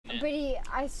Brittany,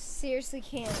 I seriously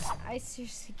can't. I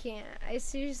seriously can't. I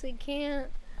seriously can't.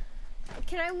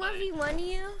 Can I 1v1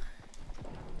 you?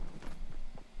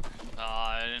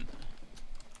 I didn't.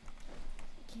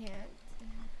 Can't.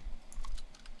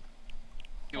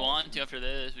 If you want to after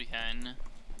this, we can.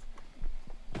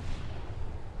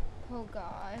 Oh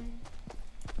god.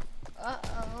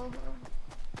 Uh-oh.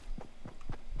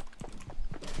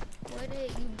 What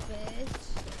it, you bitch?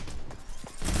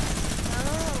 No.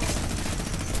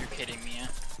 You're kidding me.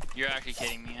 You're actually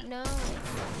kidding me. No.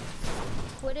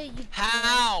 What are you doing?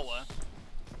 How?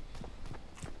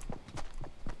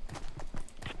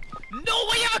 No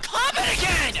way, you have a comment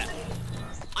again!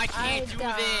 I can't do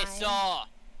this.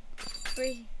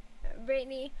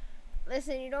 Brittany,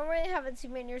 listen, you don't really have a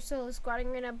teammate in your solo squatting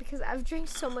right now because I've drank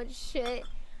so much shit.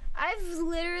 I've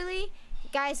literally,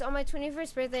 guys, on my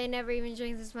 21st birthday, I never even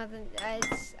drank this month. And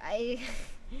I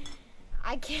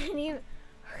can't even.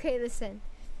 Okay, listen.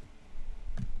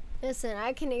 Listen,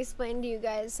 I can explain to you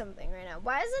guys something right now.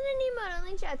 Why isn't an emote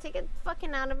only chat? Take it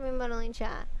fucking out of emote only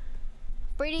chat.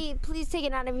 Brady, please take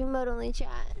it out of emote only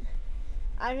chat.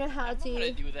 I don't know how to. I'm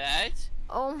gonna do that.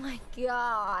 Oh my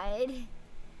god.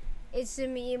 It's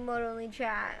in me emote only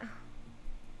chat.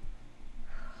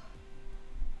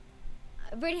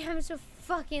 Brady, I'm so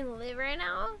fucking lit right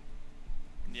now.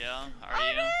 Yeah, are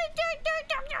you?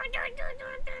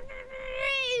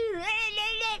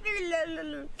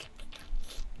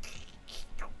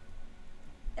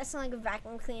 That sounded like a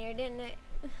vacuum cleaner, didn't it?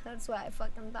 That's what I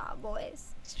fucking thought,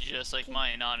 boys. It's just like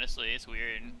mine, honestly. It's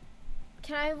weird.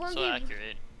 Can I 1v1? So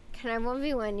accurate. Can I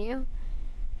 1v1 you?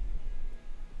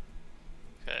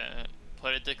 Okay,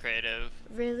 put it to creative.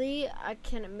 Really? I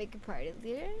can't make a party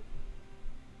leader?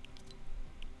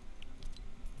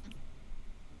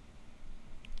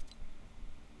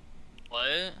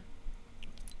 What?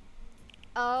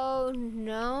 Oh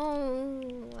no.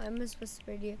 I must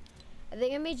whisper to you. I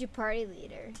think I made you party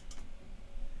leader.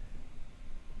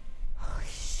 Oh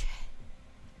shit.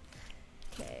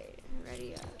 Okay,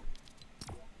 ready up.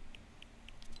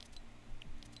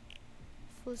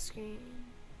 Full screen.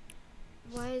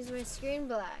 Why is my screen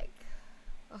black?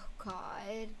 Oh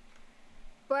god.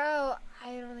 Bro,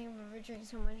 I don't think I've ever drank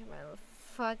so much in my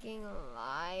fucking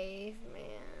life,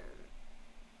 man.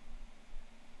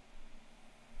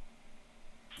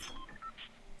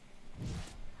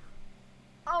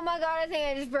 Oh my god, I think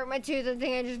I just broke my tooth. I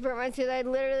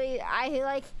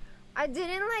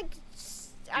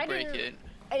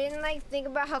didn't like think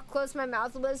about how close my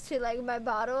mouth was to like my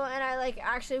bottle, and I like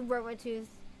actually broke my tooth.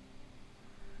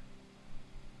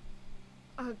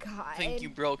 Oh god. I think you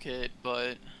broke it,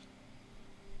 but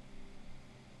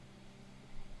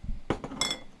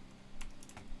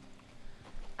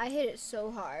I hit it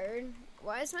so hard.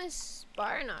 Why is my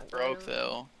spar not going? broke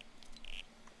though.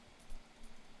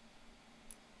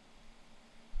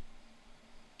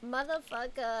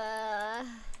 Motherfucker.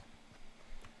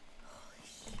 Holy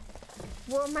shit.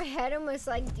 Well, my head almost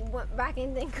like went back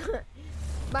and then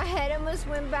my head almost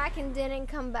went back and didn't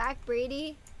come back,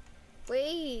 Brady.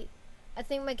 Wait. I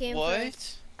think my game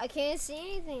froze. I can't see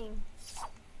anything.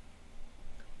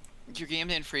 Your game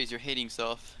didn't freeze, you're hating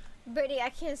stuff. Brady, I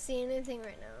can't see anything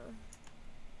right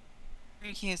now.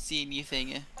 You can't see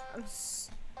anything. Oh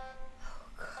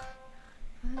god.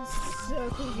 I'm so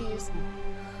confused.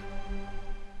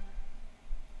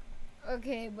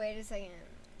 Okay, wait a second.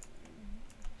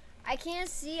 I can't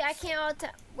see. I can't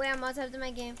wait, I'm all tapped in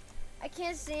my game. I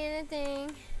can't see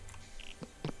anything.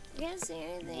 I can't see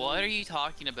anything. What are you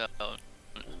talking about?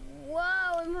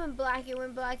 Whoa, it went black, it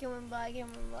went black, it went black, it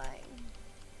went black.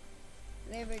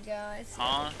 There we go, I see.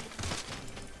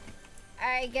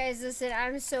 Alright guys, listen,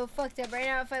 I'm so fucked up right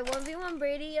now. If I 1v1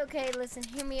 Brady, okay, listen,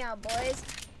 hear me out, boys.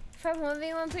 If I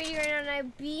 1v1 Brady right now and I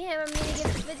beat him, I'm gonna get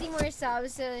 50 more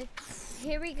subs, so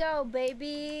here we go,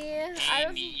 baby. And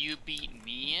you beat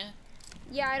me?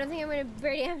 Yeah, I don't think I'm gonna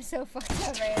Brady, I'm so fucked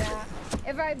up right now.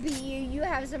 If I beat you, you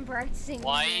have some practicing.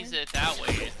 Why is it that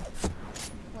way?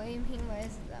 What do you mean, why is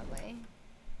it that way?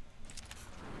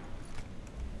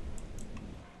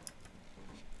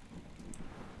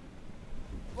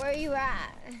 Where are you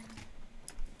at?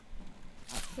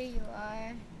 Here you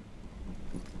are.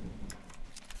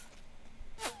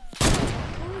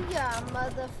 Booyah,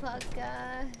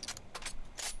 motherfucker.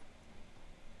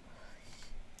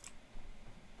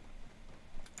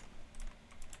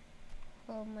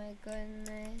 Oh my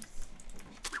goodness.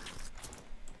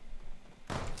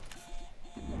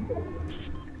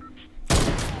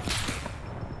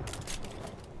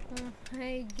 Oh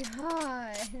my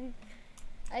god.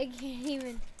 I can't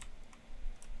even.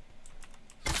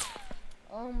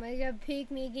 Oh my god, pick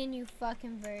me again, you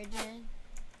fucking virgin.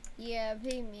 Yeah,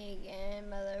 pick me again,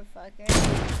 motherfucker.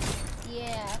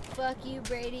 Yeah, fuck you,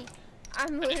 Brady.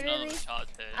 I'm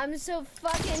so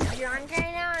fucking drunk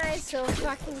right now, and I so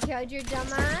fucking killed your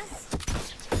dumbass.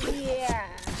 Yeah.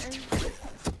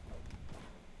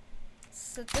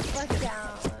 Sit the fuck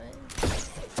down.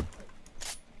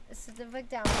 Sit the fuck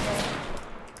down,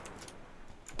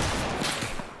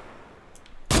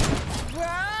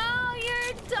 bro,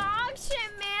 you're dog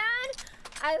shit, man.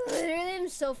 I literally am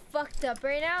so fucked up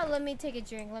right now. Let me take a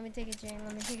drink. Let me take a drink.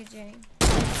 Let me take a drink.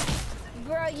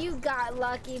 Bro, you got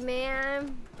lucky,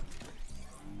 man.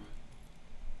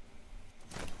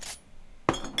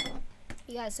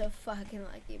 You got so fucking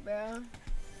lucky, bro.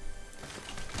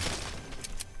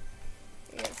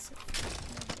 It's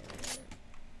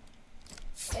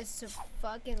so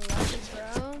fucking lucky,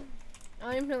 bro. I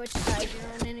don't even know which side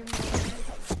you're on anymore.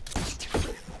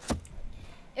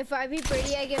 If I beat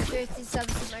Brady, I get 50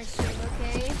 subs to my stream,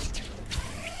 okay?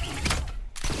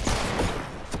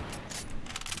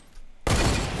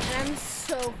 And I'm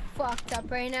so fucked up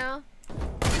right now.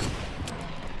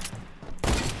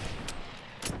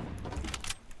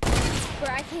 Bro,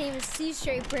 I can't even see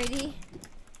straight, Brady.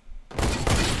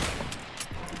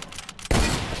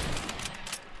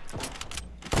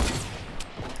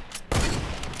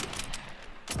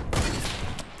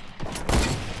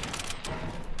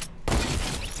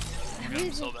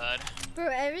 So bad. Bro,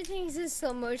 everything's in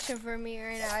slow motion for me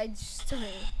right now. I just don't.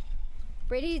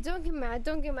 Brady, don't get mad.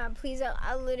 Don't get mad. Please,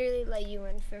 I'll literally let you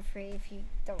in for free if you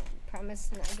don't promise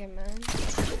to not get mad.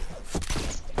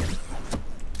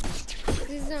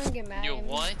 Please don't get mad. You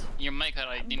what? Your mic cut.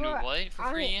 I didn't do what for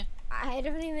free? I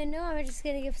don't even know. I'm just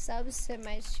gonna give subs to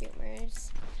my streamers.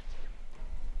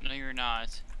 No, you're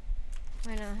not.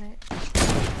 Why not?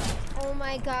 Oh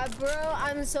my god, bro.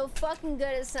 I'm so fucking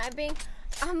good at sniping.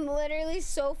 I'm literally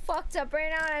so fucked up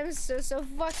right now. I'm so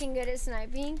fucking good at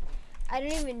sniping. I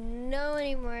don't even know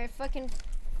anymore. Fucking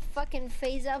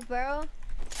phase up, bro.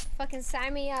 Fucking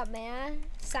sign me up, man.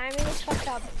 Sign me the fuck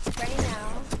up right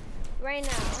now. Right now.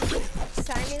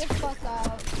 Sign me the fuck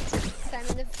up. Sign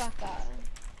me the fuck up.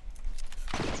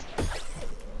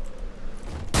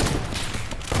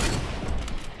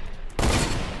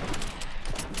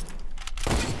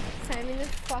 Sign me the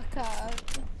fuck up.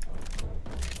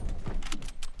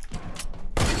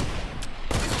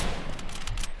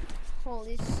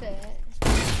 Holy shit.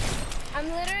 I'm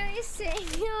literally sitting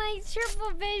in like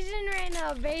triple vision right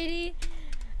now, Brady.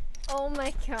 Oh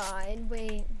my god,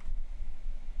 wait.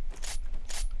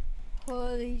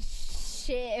 Holy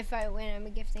shit, if I win,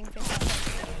 I'm gifting 50.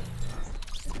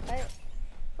 What?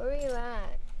 Where are you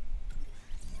at?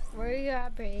 Where are you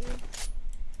at, Brady?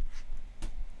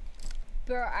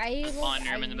 Bro, I usually don't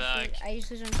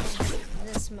drink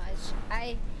this much.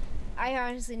 I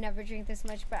honestly never drink this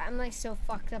much, but I'm like so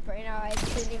fucked up right now. I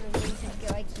didn't even mean to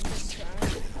get like this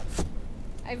drunk.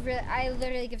 I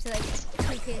literally gifted like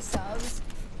 2k subs,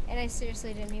 and I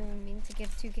seriously didn't even mean to give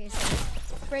 2k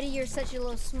subs. Freddy, you're such a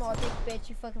little small dick bitch,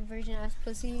 you fucking virgin ass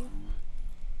pussy.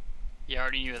 Yeah, I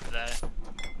already knew that.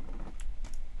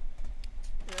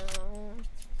 No.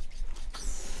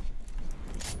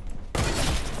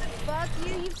 Fuck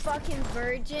you, you fucking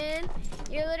virgin.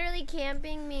 You're literally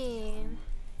camping me.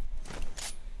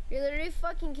 You're literally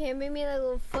fucking camping me like a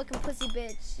little fucking pussy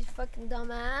bitch. You fucking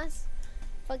dumbass.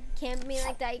 Fucking camp me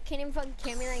like that. You can't even fucking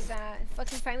camp me like that.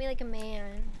 Fucking find me like a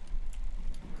man.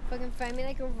 Fucking find me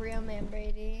like a real man,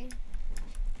 Brady.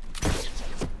 Oh,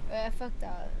 I fucked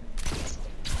up.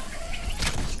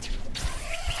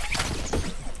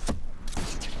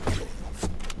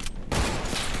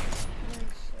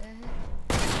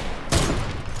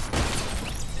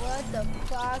 What the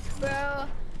fuck, bro?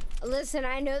 Listen,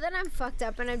 I know that I'm fucked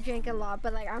up and I've drank a lot,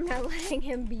 but like I'm not letting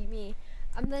him beat me.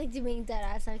 I'm like doing that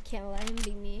ass. I can't let him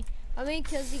beat me. How many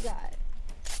kills you got?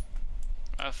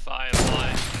 5.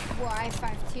 Why? Why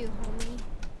 5 too, homie?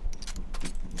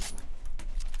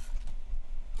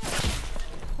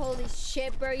 Holy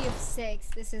shit, bro, you have 6.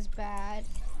 This is bad.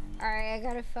 Alright, I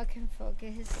gotta fucking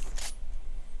focus.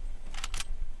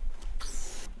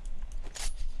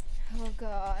 Oh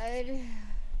god.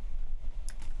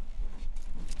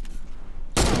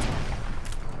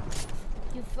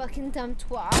 You fucking dumb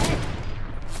twat.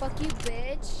 Fuck you,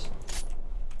 bitch.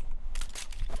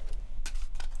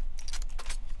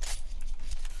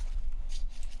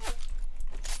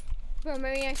 Bro,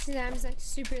 my reaction time is like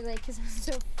super late because I'm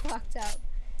so fucked up.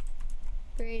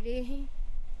 Brady.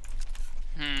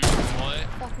 What?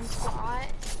 Fucking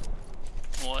twat.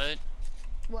 What?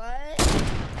 What?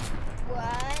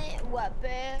 What? What,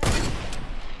 bro?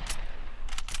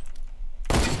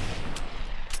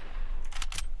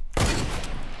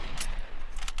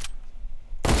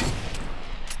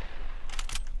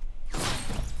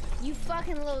 You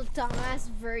fucking little dumbass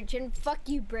virgin. Fuck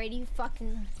you, Brady, you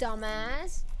fucking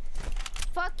dumbass.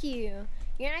 Fuck you.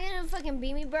 You're not gonna fucking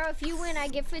beat me, bro. If you win, I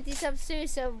get 50 subs too,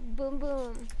 so boom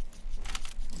boom.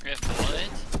 If what?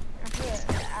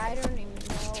 I don't even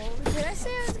know. Did I say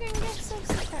I was gonna get subs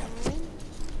if I win?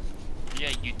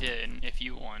 Yeah, you did, if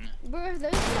you won. Bro, there's the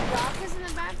rockets in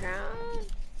the background.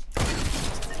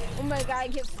 Oh my god, I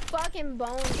get fucking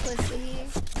boned, pussy.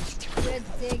 Good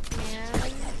dick,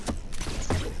 man.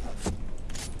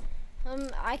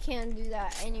 I can't do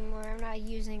that anymore. I'm not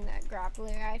using that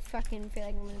grappler. I fucking feel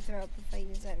like I'm gonna throw up if I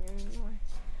use that anymore.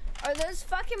 Are those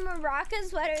fucking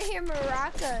maracas? Why do I hear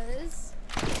maracas?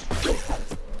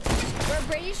 Bro,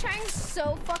 Brady's trying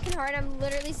so fucking hard. I'm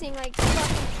literally seeing like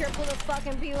fucking triple the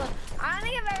fucking people. I don't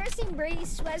think I've ever seen Brady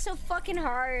sweat so fucking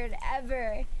hard,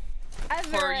 ever.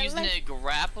 For using a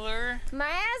grappler? My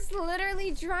ass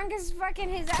literally drunk as fucking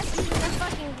his ass using a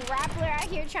fucking grappler out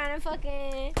here trying to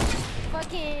fucking,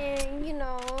 you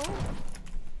know.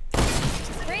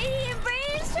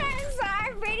 Brady's trying so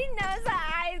hard. Brady knows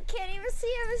that I can't even see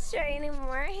him straight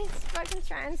anymore. He's fucking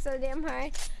trying so damn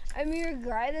hard. I mean,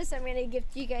 regardless, I'm gonna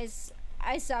gift you guys.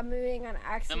 I stopped moving on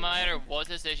accident. No matter what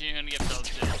decision, you're gonna get subs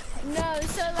to. No,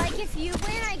 so like if you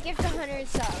win, I gift 100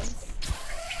 subs.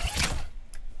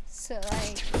 So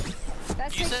like,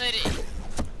 that's you like, said it.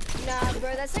 nah,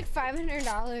 bro, that's like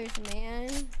 $500, man.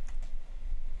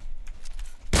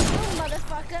 Oh,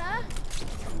 motherfucker!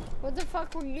 What the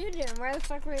fuck were you doing? Where the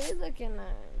fuck were you looking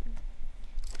at?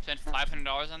 Spent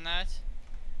 $500 on that.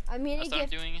 I'm gonna That's what I'm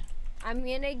gift. doing. I'm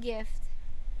gonna gift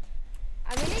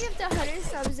 100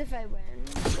 subs if I win.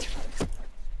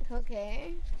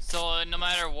 Okay. So no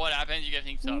matter what happens, you get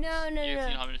subs. No. How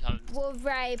many times? Well,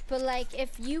 right, but like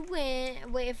if you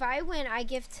win, wait, if I win, I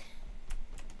gift.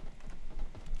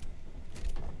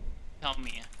 Tell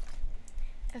me.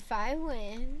 If I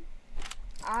win,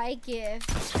 I gift.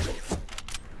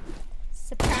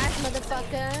 Surprise,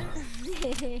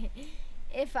 motherfucker.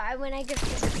 If I win, I gift.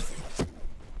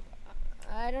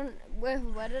 I don't. Wait,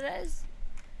 what it is?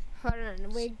 Hold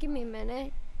on. Wait, give me a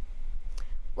minute.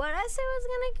 What did I say I was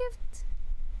gonna gift?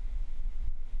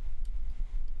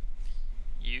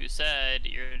 You said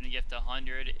you're gonna gift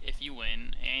 100 if you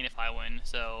win and if I win.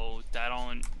 So that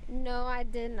don't. No, I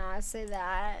did not say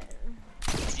that.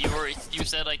 You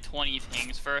said like 20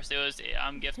 things. First it was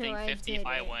I'm gifting 50 if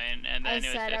I win, and then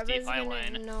it was 50 if I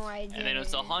win. No, I didn't. And then it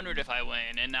was 100 if I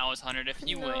win, and now it's 100 if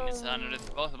you win. It's 100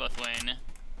 if both of us win.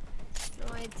 No,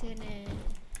 I didn't.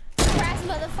 Surprise,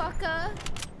 motherfucker!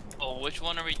 Oh, which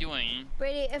one are we doing?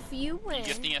 Brady, if you win. You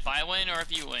gifting if I win or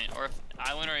if you win, or if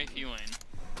I win or if you win.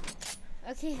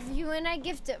 Okay, if you win, I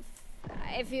gift it.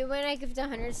 If you win, I gift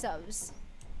 100 subs.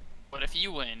 What if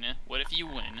you win? What if you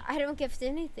win? I don't gift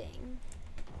anything.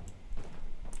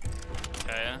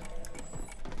 Okay.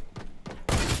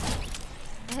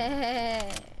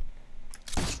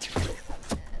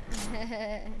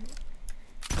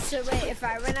 So wait, if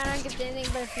I win, I don't gift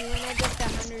anything, but if you win, I gift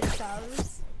 100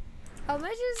 subs. How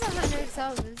much is 100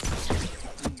 subs?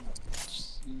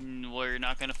 Well, you're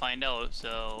not gonna find out,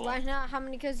 so. Why not? How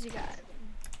many codes you got?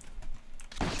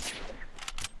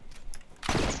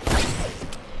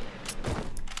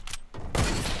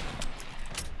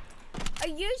 Are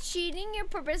you cheating? You're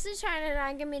purposely trying to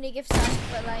not get me to gift subs,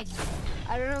 but like,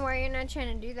 I don't know why you're not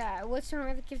trying to do that. What's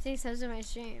wrong with gifting subs in my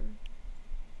stream?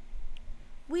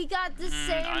 We got the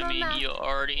same amount. I mean, you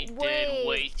already did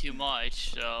way too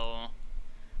much, so.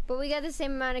 But we got the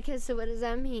same amount of kids, so what does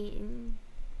that mean?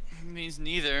 It means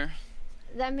neither.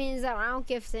 That means that I don't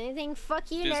gift anything.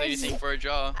 Fuck you, Didn't say nerds. anything for a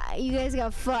job. You guys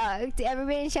got fucked.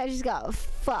 Everybody in chat just got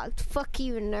fucked. Fuck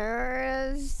you,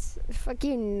 nerds. Fuck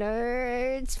you,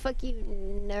 nerds. Fuck you,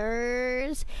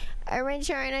 nerds. Alright,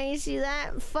 China, you see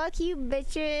that? Fuck you,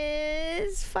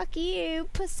 bitches. Fuck you,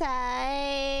 pussies.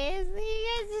 You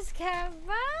guys just got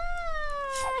fucked.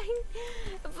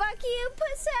 Fuck you,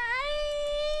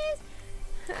 pussies.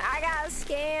 I got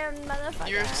scammed, motherfucker.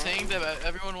 You're saying that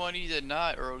everyone wanted you to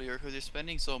not earlier because you're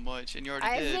spending so much, and you already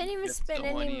did. I didn't even spend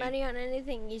any money on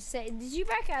anything you say. Did you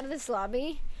back out of this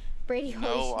lobby? Brady,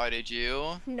 no, why did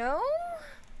you? No?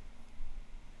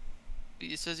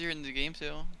 It says you're in the game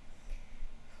too.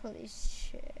 Holy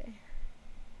shit.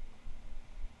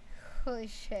 Holy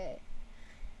shit.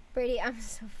 Brady, I'm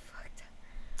so fucked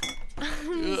up.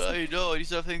 I know, you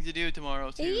still have things to do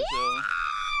tomorrow too, yeah! so.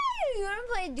 You wanna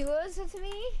play duos with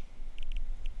me?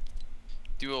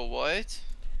 Duo what?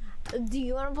 Do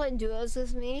you wanna play duos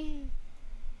with me?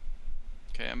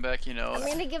 Okay, I'm back, you know. I'm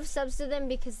gonna give subs to them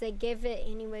because they give it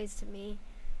anyways to me.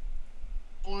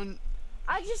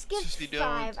 I'll just give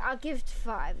 5. I'll give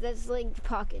 5. That's like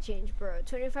pocket change, bro.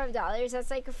 $25. That's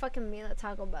like a fucking meal at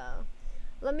Taco Bell.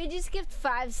 Let me just give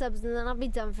 5 subs and then I'll be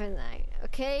done for the night.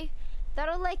 Okay?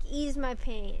 That'll like ease my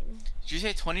pain. Did you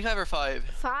say 25 or 5?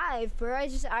 5, bro. I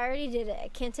already did it. I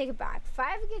can't take it back.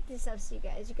 5 gifted subs to you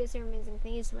guys. You guys are amazing.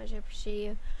 Thank you so much. I appreciate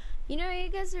you. You know, you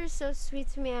guys are so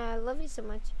sweet to me. I love you so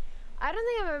much. I don't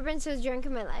think I've ever been so drunk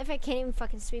in my life. I can't even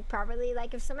fucking speak properly.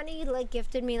 Like, if somebody, like,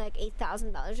 gifted me, like,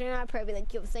 $8,000 right now, I'd probably be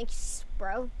like, yo, thank you,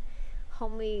 bro.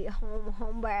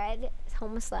 Homebred,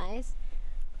 home slice.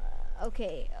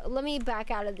 Okay, let me back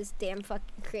out of this damn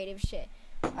fucking creative shit.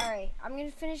 Alright, I'm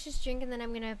gonna finish this drink and then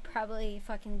I'm gonna probably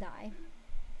fucking die.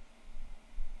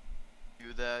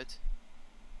 Do that.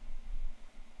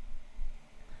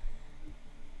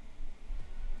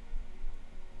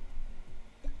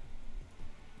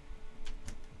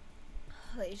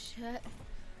 Holy shit.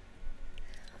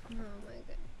 Oh my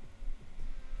god.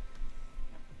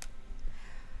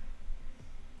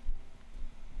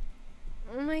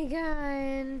 Oh my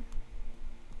god.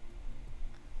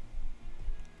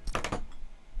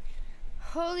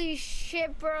 Holy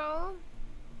shit, bro.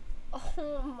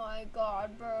 Oh my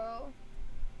god, bro.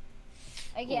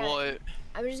 I can't. What?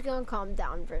 I'm just gonna calm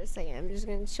down for a second. I'm just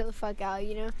gonna chill the fuck out,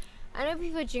 you know? I know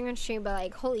people drink on stream, but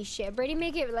like, holy shit. Brady,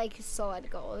 make it like solid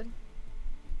gold.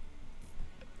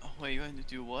 Oh, wait, you want to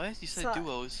do what? You said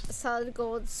duos. Solid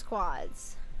gold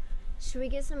squads. Should we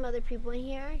get some other people in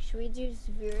here? Should we do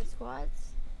severe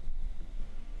squads?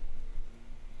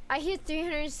 I hit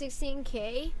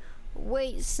 316k.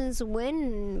 Wait, since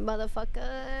when,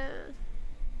 motherfucker?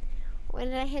 When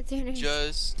did I hit 300?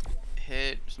 Just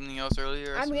hit something else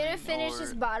earlier. I'm gonna finish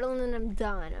this bottle and then I'm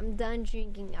done. I'm done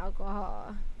drinking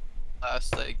alcohol.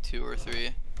 Last like 2 or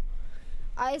 3.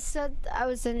 I said I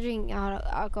was done drinking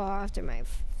alcohol after my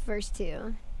first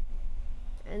 2.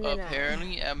 And then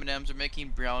apparently M&Ms are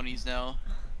making brownies now.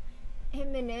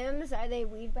 M&Ms? Are they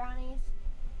weed brownies?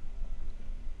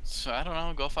 So I don't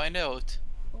know. Go find out.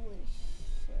 Holy shit.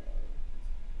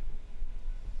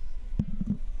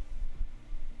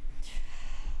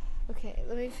 Okay,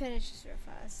 let me finish this real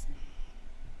fast.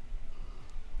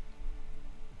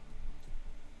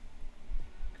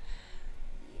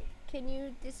 Can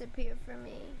you disappear from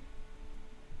me?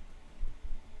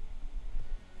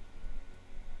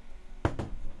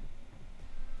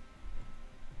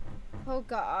 Oh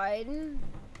god.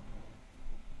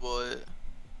 What?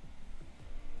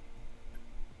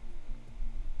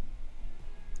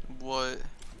 What?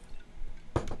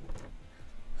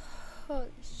 Holy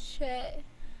shit.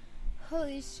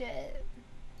 Holy shit.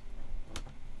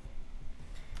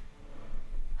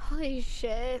 Holy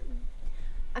shit.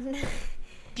 I'm not...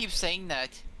 Keep saying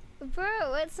that.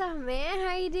 Bro, what's up, man?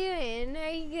 How you doing? Are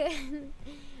you good?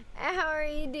 How are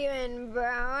you doing,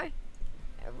 bro?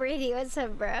 Brady, what's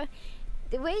up, bro?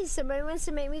 Wait, somebody wants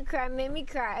to make me cry. Make me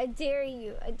cry. I dare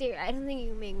you. I dare. I don't think you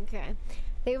can make me cry.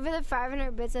 Thank you for the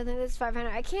 500 bits. I think that's 500.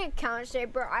 I can't count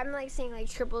straight, bro. I'm like seeing like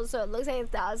triples, so it looks like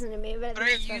 1,000 to me. But what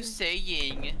are you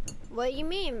saying? What do you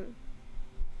mean?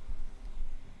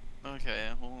 Okay,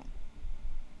 well.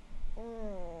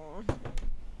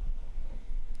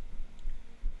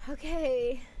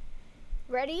 Okay.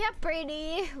 Ready up,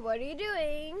 Brady. What are you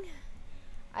doing?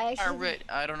 I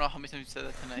don't know how many times you said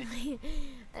that tonight.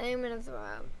 I think I'm gonna throw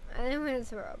up. I think I'm gonna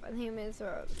throw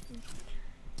up.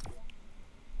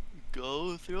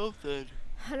 Go throw up then.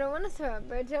 I don't want to throw up,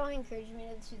 but don't encourage me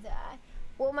to do that.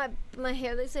 Well, my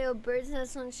hair looks like a bird's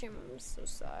nest on stream. I'm so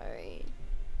sorry.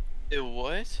 It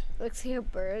what? Looks like a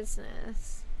bird's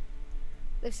nest.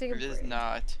 Looks like a bird. It is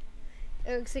not.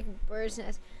 It looks like a bird's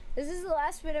nest. This is the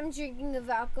last bit I'm drinking of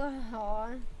alcohol.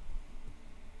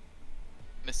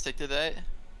 Mistake to that?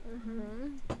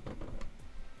 Mm-hmm.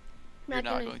 You're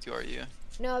not going to, are you?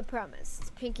 No, I promise.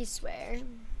 It's pinky swear.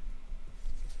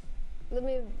 Let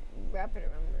me wrap it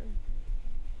around then.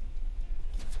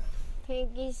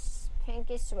 Pinky swear.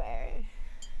 Pinky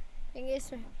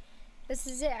swear. This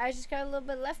is it. I just got a little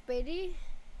bit left, baby.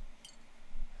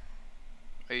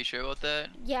 Are you sure about that?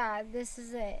 Yeah, this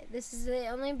is it. This is the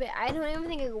only bit. I don't even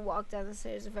think I could walk down the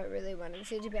stairs if I really wanted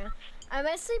to be honest. I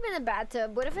might sleep in the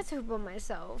bathtub. What if I threw up on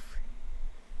myself?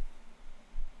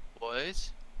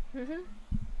 What? Mm-hmm.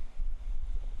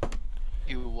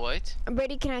 You what?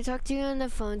 Brady, can I talk to you on the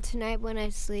phone tonight when I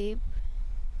sleep?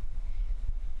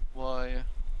 Why?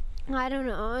 I don't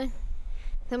know.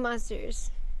 The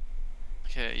monsters.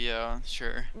 Okay, yeah,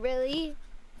 sure. Really?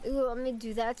 You want me to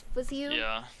do that with you?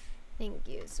 Yeah. Thank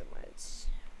you so much.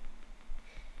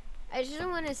 I just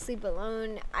don't want to sleep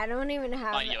alone. I don't even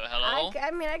have... Yo, hello?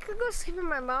 I mean, I could go sleep in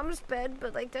my mom's bed,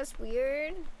 but, like, that's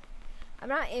weird. I'm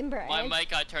not inbred. My mic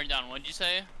got turned down. What'd you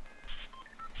say?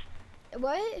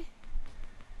 What?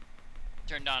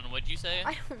 Turned on. What'd you say?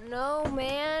 I don't know,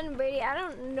 man. Brady, I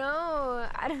don't know.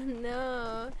 I don't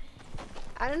know.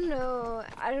 I don't know.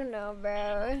 I don't know,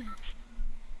 bro.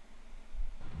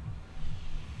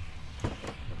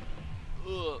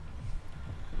 Ugh.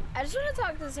 I just want to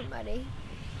talk to somebody.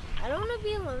 I don't want to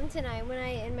be alone tonight when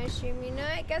I end my stream. You know,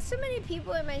 I got so many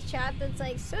people in my chat that's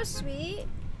like so sweet.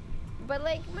 But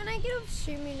like when I get off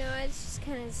stream, you know, it's just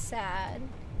kind of sad.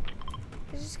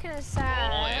 It's just kind of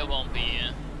sad. Oh, it won't be.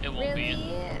 It won't really?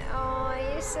 be. Oh,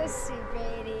 you're so sweet,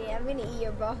 Brady. I'm gonna eat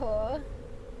your butthole.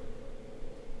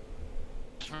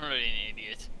 I'm really an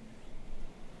idiot.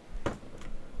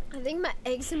 I think my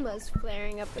eczema's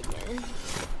flaring up again.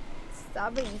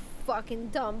 Stop it, you fucking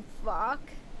dumb fuck.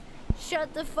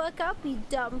 Shut the fuck up, you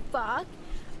dumb fuck.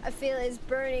 I feel it's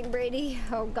burning, Brady.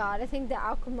 Oh god, I think the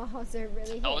alcohols are really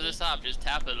hitting. Oh, just stop. Just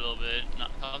tap it a little bit.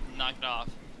 Knock it off.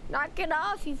 Knock it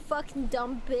off, you fucking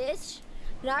dumb bitch.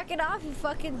 Knock it off, you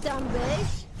fucking dumb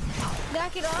bitch.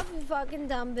 Knock it off, you fucking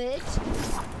dumb bitch.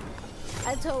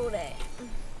 I told it.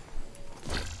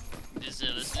 Is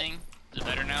it listening? Is it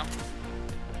better now?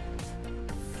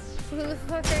 Who the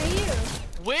fuck are you?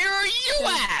 Where are you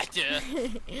at?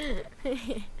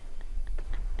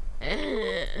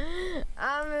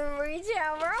 I'm in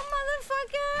retail, bro,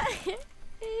 motherfucker.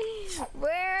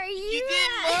 Where are you? You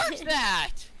didn't mark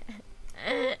that.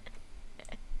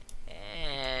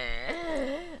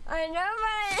 I know,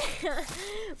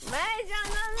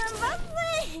 but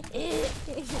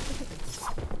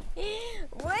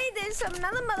wait, there's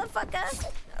another motherfucker.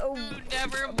 Oh, You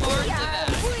never marked that.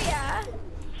 booyah.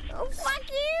 Oh, fuck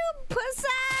you, pussy.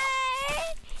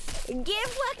 Get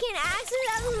fucking axes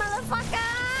out,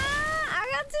 motherfucker. I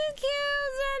got 2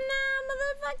 kills right now,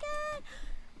 motherfucker.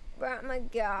 Oh my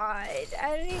god, I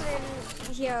don't even,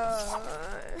 yo.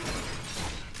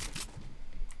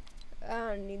 I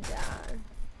don't need that.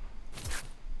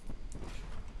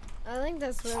 I think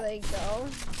that's where they go.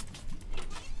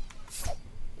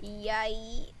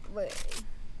 Yay. Wait.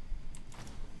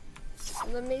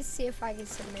 Let me see if I can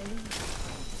submit.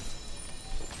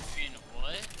 In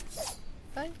what?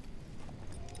 What?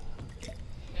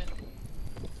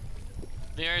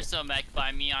 There's a mech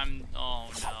by me. Oh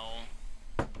no.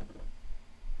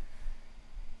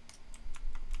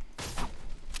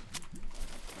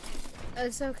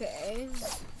 It's okay.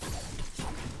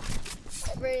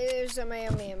 Really, there's somebody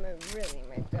on me. I really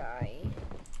might die.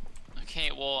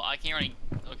 Okay, well, I can't really.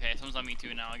 Okay, someone's on me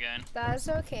too now again. That's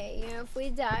okay. You know, if we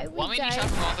die, we Why die. don't you shot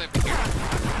from all the way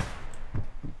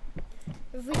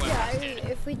over here?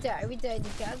 If we die, we die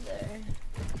together.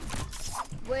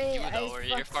 Wait,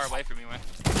 You're far away from me.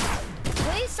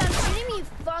 Please stop shooting me, you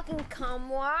fucking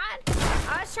cumwad.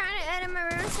 I was trying to edit my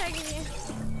room so I could.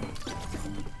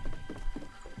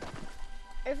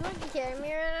 Are you fucking kidding me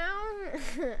right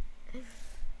now?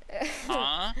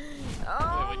 Huh?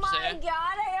 Oh Wait, my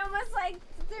god, I almost like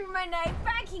threw my knife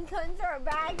back and couldn't throw it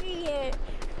back again.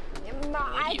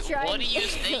 What are you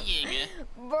saying?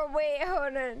 But wait,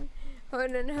 hold on.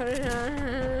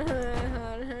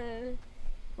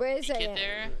 Wait a second. Get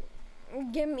there?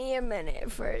 Give me a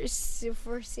minute for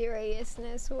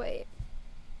seriousness. Wait.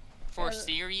 For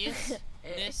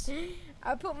seriousness?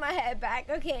 I'll put my head back.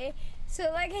 Okay.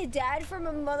 So like I died from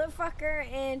a motherfucker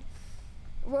and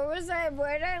where was I?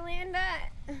 Where did I land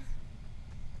at?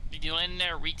 Did you land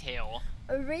there retail?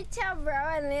 A retail, bro.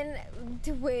 I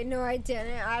landed. Wait, no, I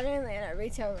didn't. I didn't land at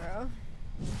retail, bro.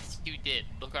 You did.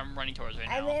 Look, I'm running towards right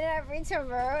now. I landed at retail,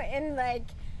 bro, and like,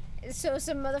 so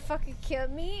some motherfucker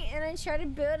killed me, and I tried to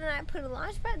build, and I put a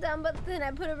launch pad down, but then I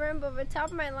put a ramp over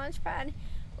top of my launch pad.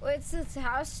 It's this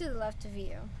house to the left of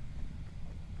you.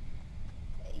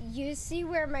 You see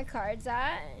where my card's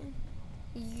at?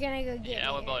 You're gonna go get me.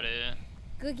 Yeah, what about it?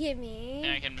 Go get me.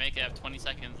 Yeah, I can make it. I have 20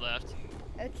 seconds left.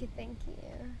 Okay, thank you.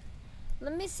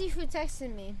 Let me see who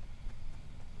texted me.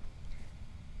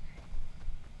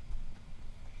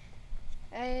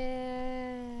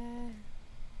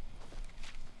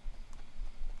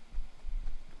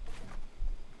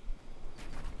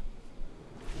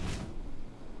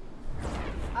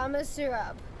 I'm a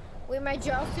syrup. Wait, my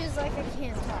jaw feels like I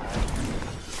can't talk.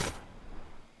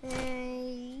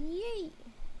 Yay.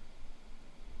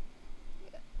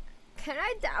 Can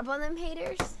I dab on them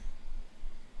haters?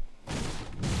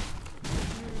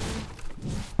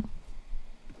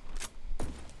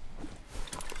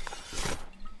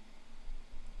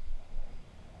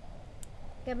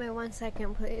 Give me 1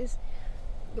 second, please.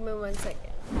 Give me 1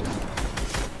 second.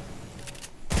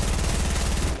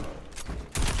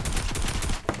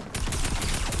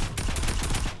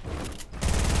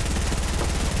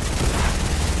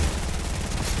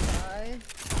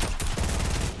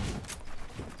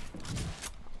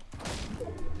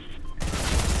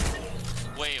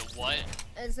 Wait, what?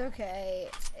 It's okay.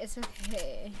 It's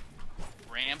okay.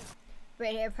 Ramp?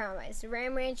 Right here, I promise.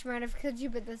 Ram range might have killed you,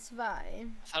 but that's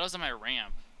fine. I thought it was on my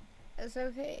ramp. It's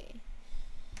okay.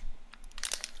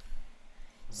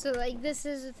 So, like, this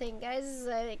is the thing, guys. Is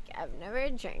like, I've never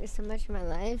drank so much in my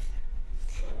life.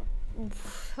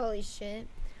 Holy shit.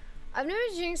 I've never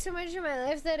drank so much in my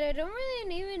life that I don't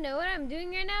really even know what I'm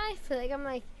doing right now. I feel like I'm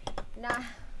like, nah.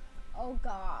 Oh,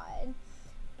 God.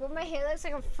 But my hair looks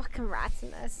like a fucking rat's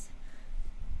nest.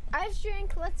 I've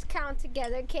drank, let's count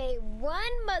together, okay? 1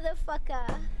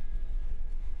 motherfucker.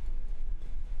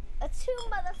 A 2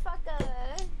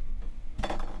 motherfucker.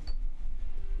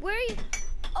 Where are you?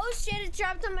 Oh shit, it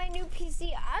dropped on my new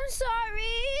PC. I'm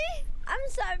sorry. I'm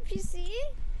sorry, PC.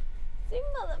 3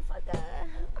 motherfucker.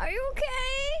 Are you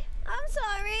okay? I'm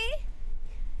sorry.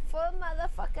 4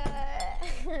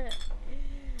 motherfucker.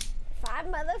 5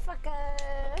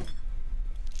 motherfucker.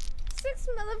 6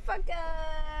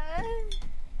 motherfucker.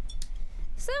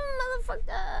 7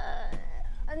 motherfucker.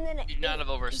 And then You're not of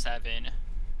over 7.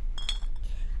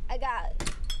 I got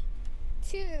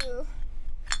 2,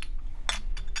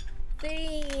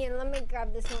 3, and let me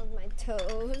grab this one with my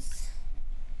toes.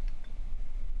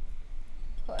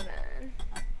 Hold on.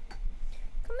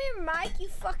 Come here, Mike, you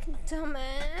fucking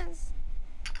dumbass.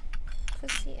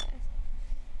 Pussy ass.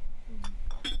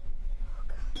 Oh,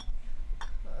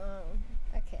 God.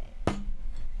 Okay.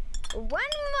 1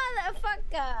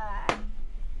 motherfucker.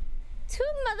 2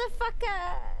 motherfucker.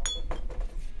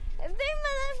 3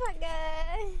 motherfucker.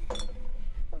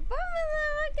 4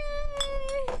 motherfucker.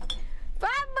 5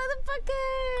 motherfucker.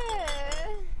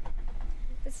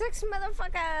 6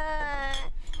 motherfucker.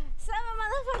 7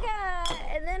 motherfucker.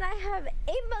 And then I have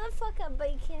 8 motherfucker, but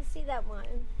you can't see that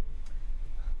one.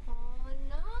 Oh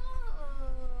no.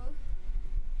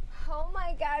 Oh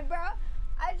my God, bro.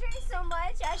 I drink so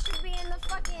much. I should be in the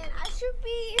fucking. I should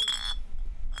be.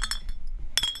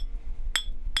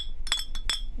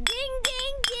 Ding,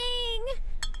 ding, ding.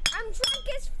 I'm drunk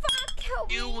as fuck. Help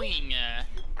me.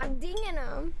 I'm dinging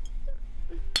them.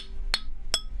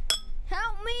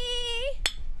 Help me.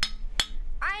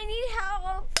 I need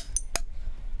help.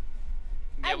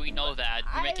 Yeah, we know that.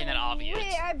 You're making it obvious.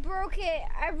 Wait, I broke it.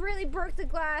 I really broke the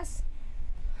glass.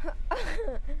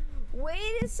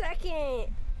 Wait a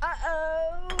second.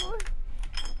 Uh-oh.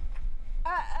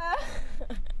 Uh-oh.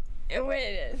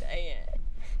 Wait a second.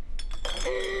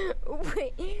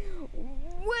 Wait.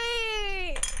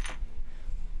 Wait.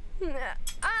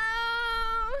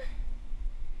 Oh.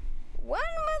 1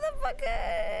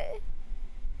 motherfucker.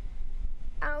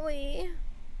 Owie.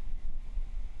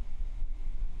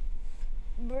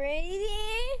 Brady?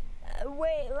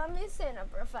 Wait, let me stand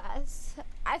up real fast.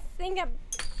 I think I'm...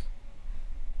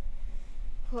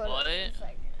 Hold on a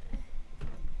second.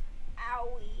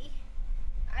 Owie.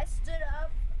 I stood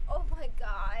up. Oh my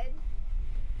God.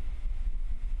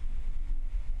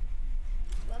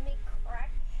 Let me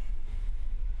crack.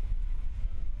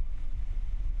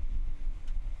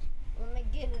 Let me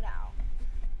get it out.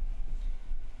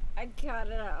 I got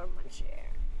it out of my chair.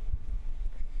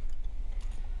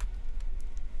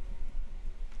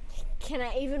 Can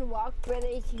I even walk, brother?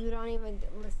 You don't even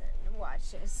listen.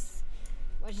 Watch this.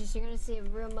 Watch this. You're gonna see a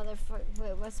real motherfucker.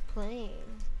 Wait, what's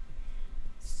playing?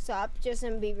 Stop,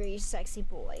 Justin Bieber, you sexy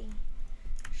boy.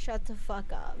 Shut the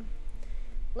fuck up.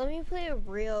 Let me play a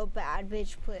real bad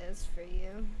bitch playlist for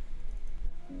you.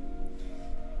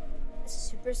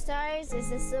 Superstars? Is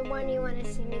this the one you want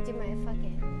to see me do my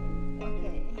fucking...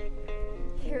 Okay.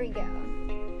 Here we go.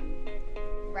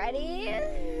 Ready?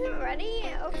 Ready?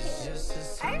 Okay.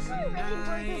 I actually really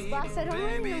broke this glass. I don't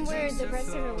really know where the rest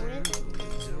of it went.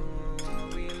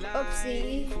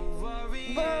 Oopsie.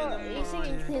 Bro, you think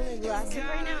you can clean the glass up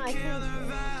right now? I can't.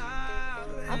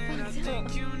 I'm fucked up.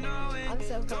 I'm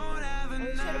so fucked up. I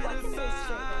should have walked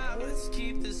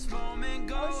in this straight line.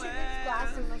 Oh shit, there's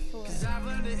glass on the floor.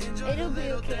 It'll be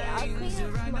okay. I'll clean it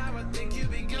tomorrow.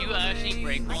 Can you actually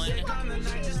break one?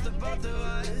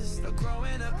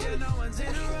 Growing up, yeah, no one's in a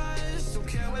rush. Don't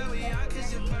care where we are,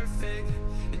 cause you're perfect.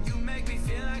 And you make me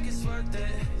feel like it's worth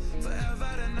it. Forever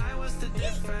tonight, what's the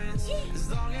difference? As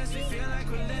long as we feel like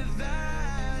we're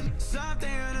living.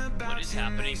 Something about you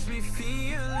makes me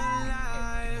feel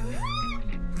alive.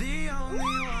 The only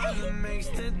one who makes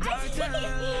the dark turn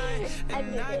light.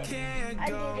 And I can't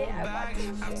go back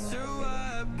after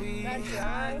what we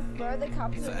had. Forever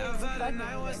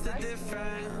tonight, what's the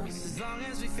difference? As long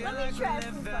as we feel like we're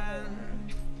living.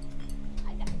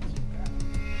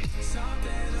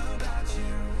 Something about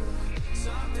you,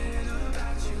 something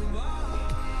about you, oh,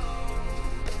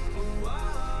 oh, oh.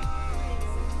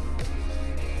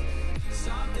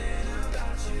 Something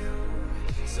about you,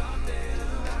 something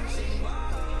about you.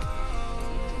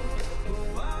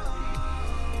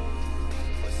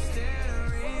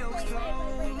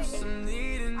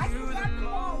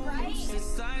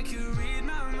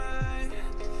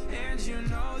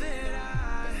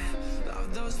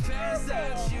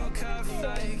 that you cuff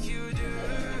like you do.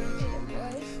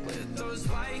 With those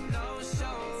white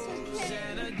no-shows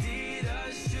and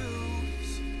Adidas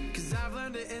shoes. Cause I've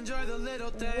learned to enjoy the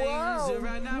little things. Whoa, And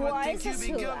right now I think you'd be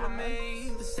good with loud?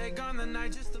 me. Let's take on the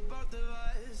night, just the both of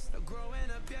us. No growing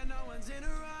up, yeah, no one's in a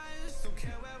rush. Don't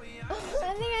care where we are.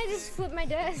 I think I just flipped my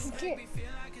desk.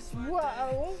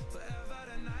 Whoa.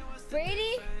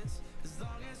 Brady?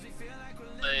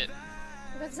 But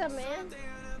What's up, man?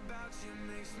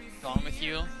 what's wrong with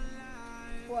you?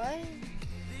 What?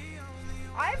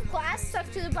 I have glass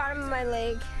stuck to the bottom of my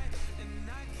leg.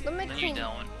 Let me No, you clean.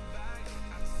 don't.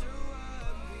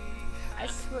 I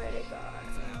swear to God.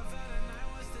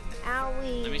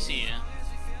 Owie. Let me see.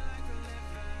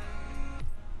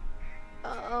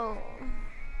 Oh.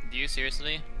 Do you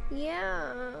seriously?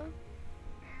 Yeah.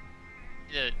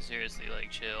 Yeah, seriously, like,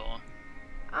 chill.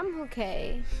 I'm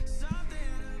okay.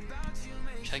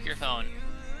 Check your phone.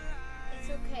 It's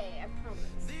okay, I promise.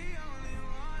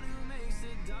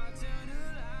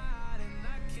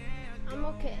 I'm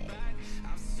okay.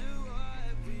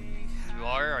 You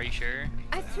are? Are you sure?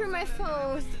 I threw my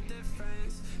phone.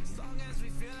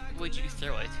 Would you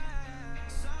throw it?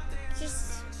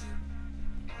 Just.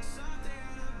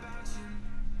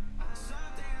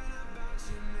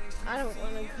 I don't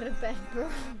want to go to bed, bro.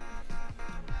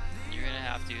 You're gonna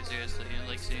have to, seriously,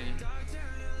 like, soon.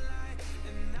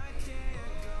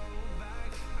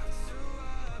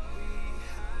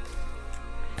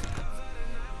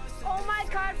 Oh my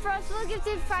God, Frostwell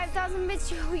gifted 5,000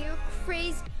 bits. Yo, you're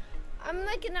crazy. I'm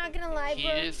like not gonna lie, He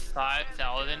bro. did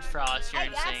 5,000 frost. You're I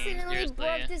insane. accidentally Seriously.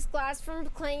 broke this glass from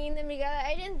clanging them together.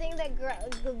 I didn't think that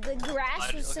the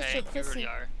grass was such Okay, a you pussy. really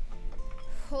are.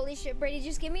 Holy shit, Brady,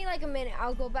 just give me like a minute.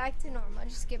 I'll go back to normal.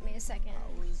 Just give me a second.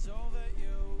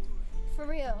 For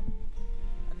real.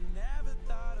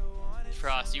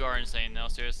 Frost, you are insane now,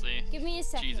 seriously. Give me a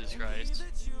second. Jesus Christ.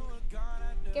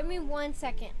 Give me 1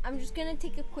 second. I'm just gonna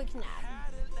take a quick nap.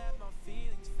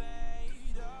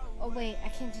 Oh wait, I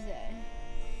can't do that.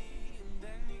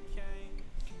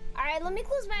 Alright, let me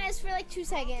close my eyes for like 2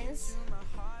 seconds.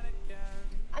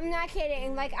 I'm not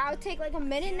kidding. Like, I'll take like a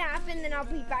minute nap and then I'll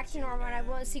be back to normal and I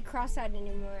won't see cross-eyed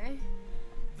anymore.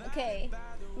 Okay.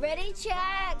 Ready,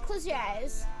 chat? Close your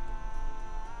eyes.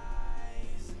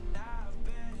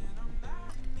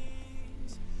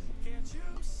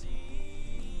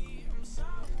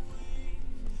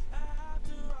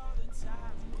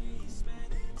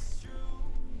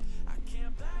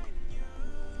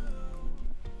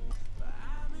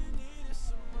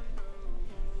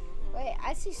 Wait,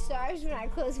 I see stars when I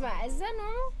close my eyes. Is that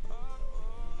normal?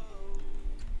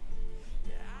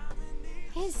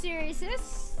 Hey Siri, is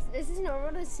this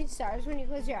normal to see stars when you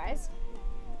close your eyes?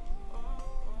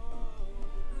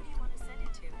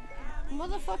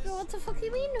 Motherfucker, what the fuck do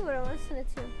you mean who do I want to send it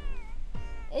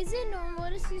to? Is it normal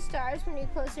to see stars when you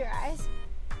close your eyes?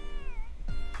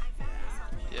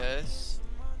 Yes.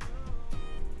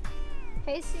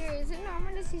 Hey Siri, is it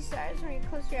normal to see stars when you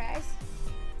close your eyes?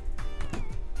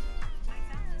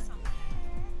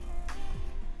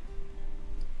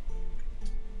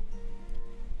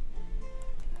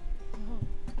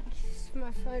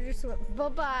 My phone just went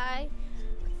bye-bye.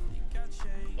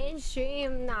 In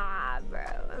stream, nah, bro.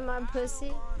 Am I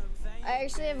pussy? I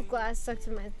actually have glass stuck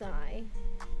to my thigh.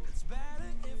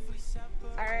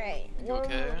 Alright. You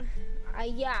okay?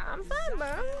 Yeah, I'm fine,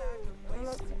 bro. I'm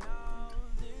okay.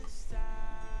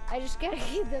 I just gotta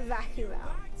get the vacuum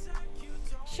out.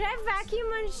 Should I vacuum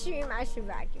on stream? I should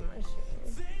vacuum on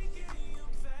stream.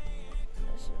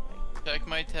 Check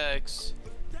my text.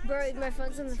 Bro, my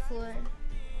phone's on the floor.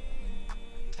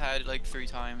 Had it like 3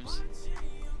 times.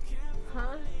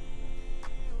 Huh?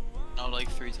 No, like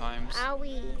 3 times.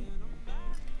 Owie.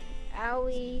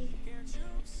 Owie.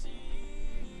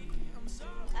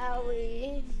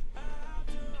 Owie.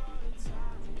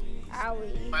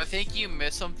 Owie. I think you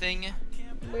missed something.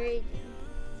 Brady.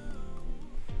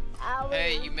 Owie.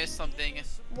 Hey, you missed something.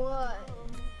 What?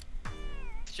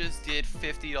 Just did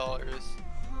 $50.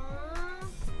 Huh?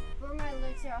 Where my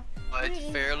lips are. But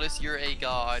Brady. Fearless, you're a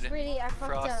god. Brady, I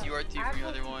fucked up. Frost, you are 2 from the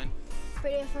other one.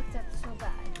 Brady, I fucked up so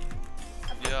bad.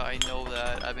 Yeah, I know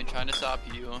that. I've been trying to stop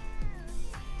you.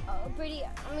 Oh, Brady,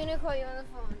 I'm gonna call you on the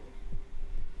phone.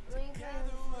 I'm gonna call you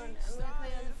on the phone. I'm gonna call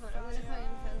you on the phone. I'm gonna call you on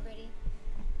the phone, Brady.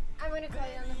 I'm gonna call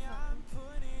you on the phone.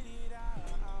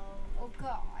 Oh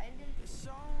God.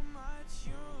 Oh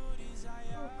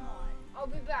God. I'll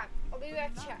be back. I'll be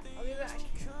back, chat. I'll be back.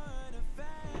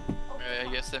 Alright,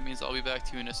 I guess that means I'll be back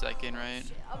to you in a second, right?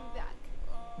 Shit, I'll be back.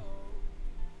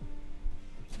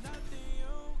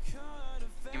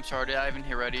 Game started, I haven't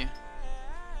hit ready.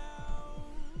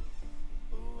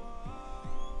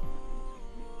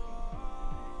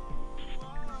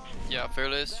 Yeah,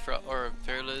 fearless or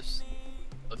fearless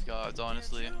of gods,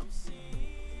 honestly.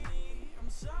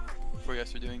 For you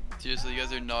guys are doing. Seriously, you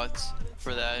guys are nuts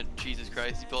for that. Jesus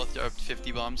Christ, you both are up to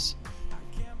 50 bumps.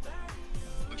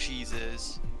 Oh,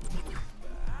 Jesus.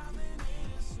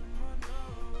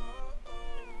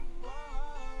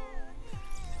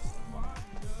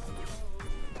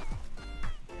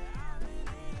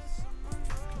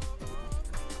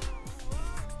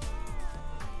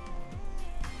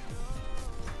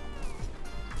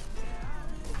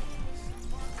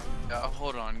 Yeah,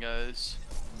 hold on, guys.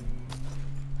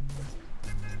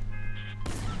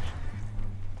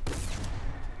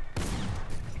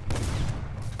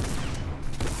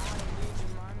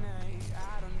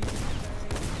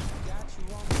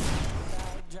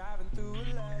 Driving through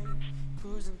LA,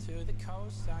 cruising to the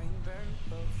coast. I ain't been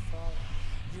before.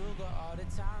 You got all the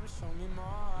time, show me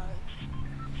more.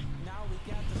 Now we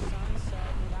got the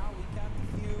sunset, now we got the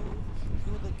view.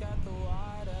 You look at the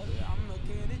water, I'm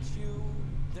looking at you.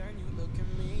 Then you look at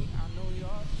me, I know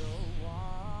you're the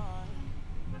one.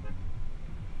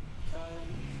 'Cause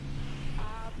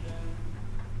I've been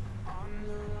on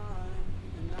the run,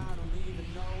 and I don't even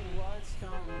know what's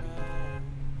coming.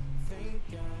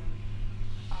 Thinking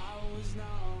I was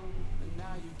numb, but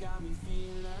now you got me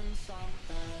feeling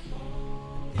something.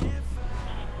 And if I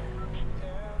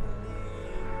ever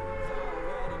leave, I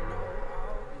already know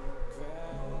I'll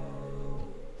regret.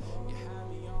 You had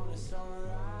me on a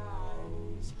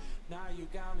sunrise, now you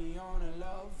got me on a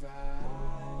love ride.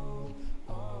 Oh,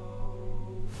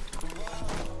 oh,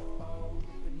 oh,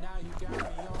 but now you got me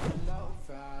on a love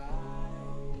ride.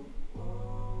 Oh,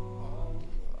 oh,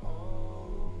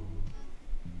 oh.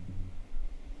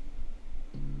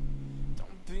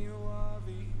 Don't be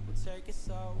worried, we'll take it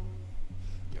slow.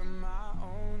 You're my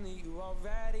only, you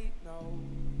already know.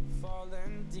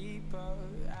 Falling deeper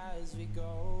as we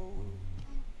go.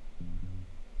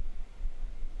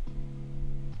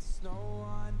 It's no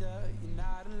wonder you're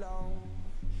not alone.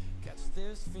 Catch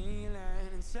this feeling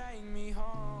and take me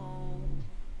home.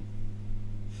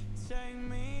 Take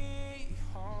me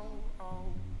home.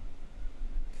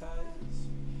 'Cause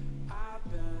I've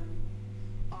been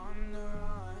on the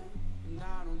run, and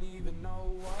I don't even know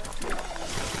what's going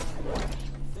on.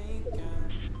 Thinking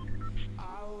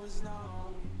I was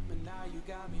numb, but now you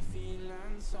got me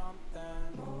feeling something.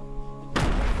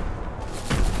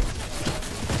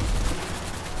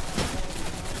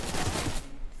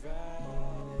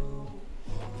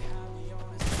 You had me on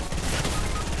a sunrise,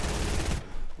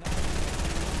 now you got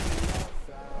me on a love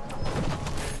ride.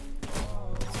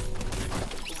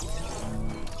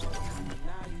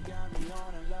 Now you got me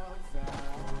on a love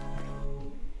ride.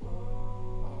 Oh,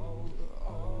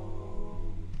 oh.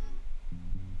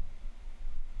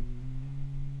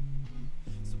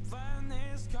 So when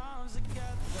this comes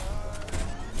together,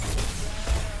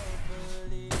 better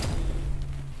believe me.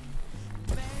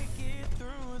 Make it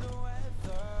through the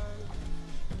weather,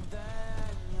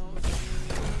 then you'll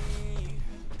see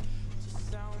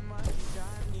just how much I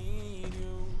need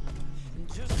you, and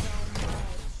just how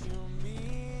much you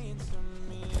mean to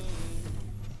me,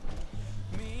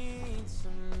 mean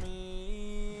to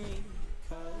me.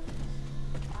 'Cause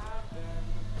I've been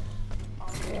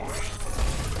on the run,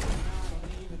 and I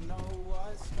don't even know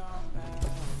what's coming.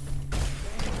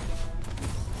 Thinking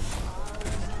I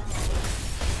was numb,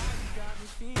 now you got me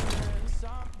feeling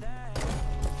something.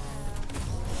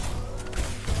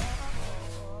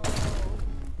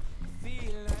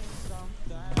 Feeling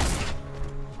something.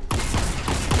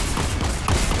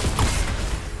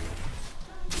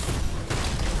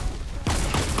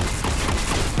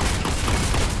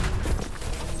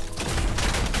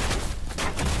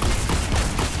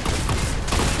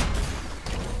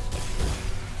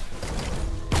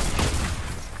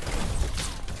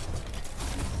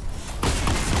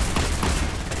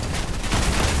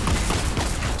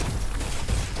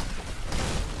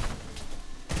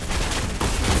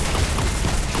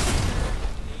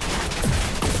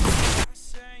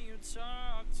 Say you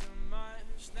talk too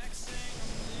much, next thing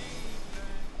I'm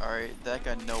leaving. Alright, that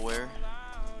got nowhere.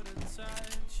 Out of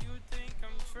touch, you think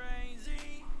I'm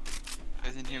crazy. You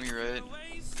guys didn't hear me right.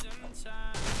 Wasting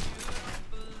time, you don't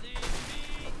believe me.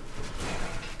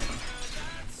 Girl,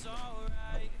 that's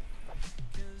alright,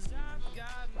 'cause I've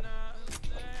got nothing,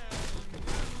 you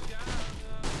got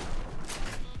nothing.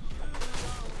 You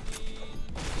don't need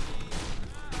me,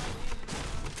 not enough.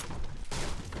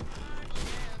 I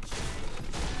can't change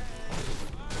it.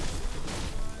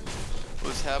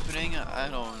 What's happening? I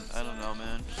don't know,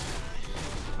 man.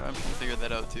 I'm trying to figure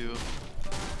that out too.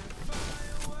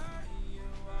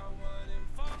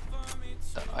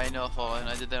 I know, Fallen.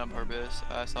 I did that on purpose.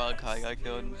 I saw a guy got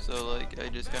killed, so like I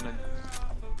just kind of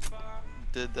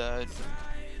did that.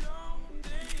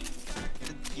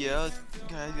 Yeah,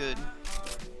 kind of good.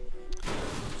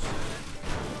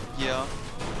 Yeah,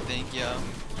 I think yeah.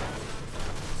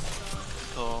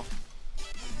 Cool.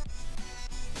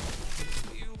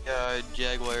 Yeah,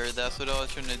 Jaguar. That's what I was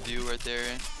trying to do right there.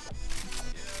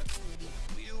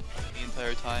 The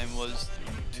entire time was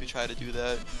to try to do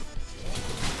that.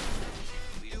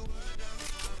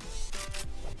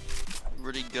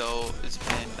 Where'd he go? Is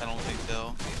pinned? I don't think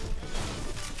so.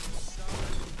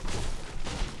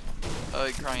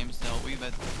 Crimes, no. We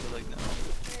met for like no.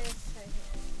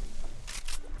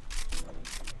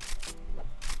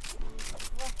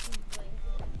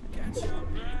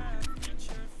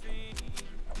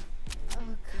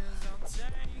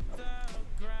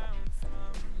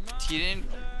 He didn't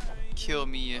kill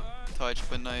me, touch,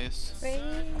 but nice.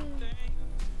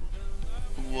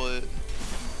 What?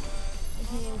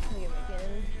 He didn't kill him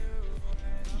again.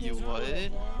 You what?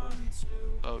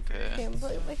 Okay. Can't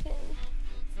play with him.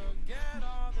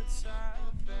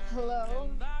 Hello?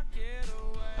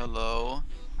 Hello?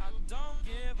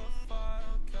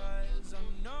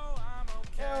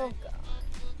 Oh god.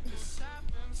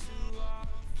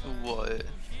 What?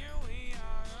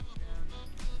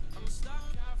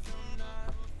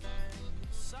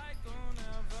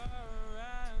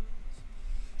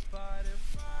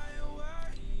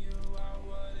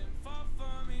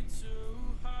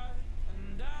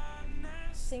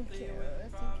 Thank you. Thank you. I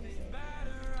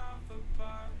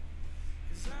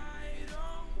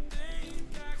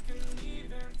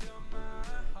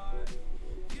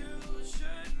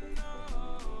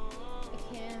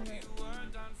can't.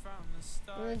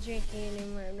 I'm not drinking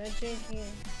anymore. I'm not drinking.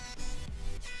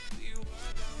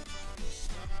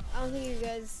 I don't think you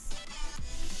guys.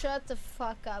 Shut the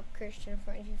fuck up, Christian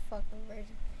friends, you fucking virgin.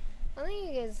 I don't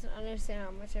think you guys understand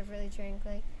how much I've really drank.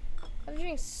 Like, I've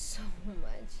drank so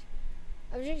much.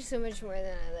 I've drank so much more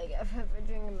than I've ever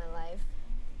drank in my life.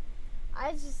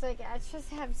 I just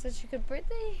have such a good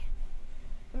birthday.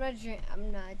 I'm not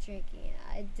drinking.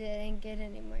 I didn't get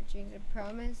any more drinks, I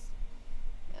promise.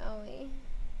 Owie.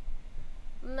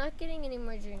 I'm not getting any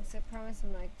more drinks. I promise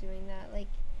I'm not doing that. Like,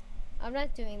 I'm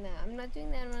not doing that. I'm not doing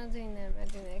that.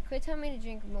 Quit telling me to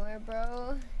drink more,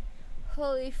 bro.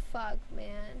 Holy fuck,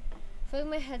 man. I feel like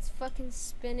my head's fucking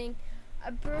spinning. I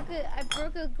broke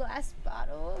a glass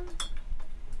bottle.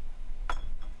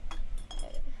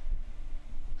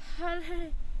 How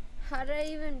did I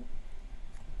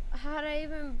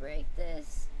even break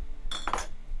this?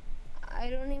 I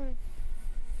don't even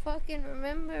fucking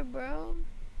remember, bro.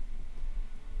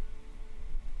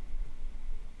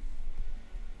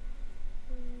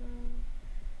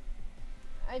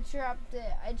 I dropped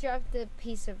it. I dropped the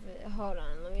piece of it. Hold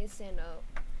on, let me stand up.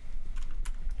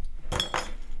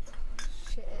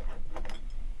 Shit. Oh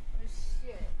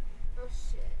shit. Oh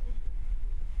shit.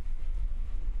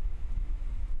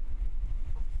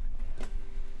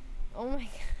 Oh my god.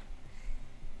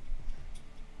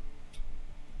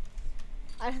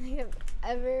 I don't think I've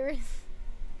ever.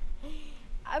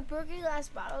 I broke a glass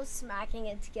bottle smacking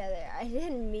it together. I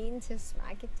didn't mean to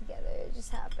smack it together. It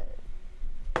just happened.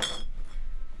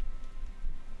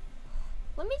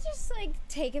 Let me just like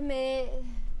take a minute.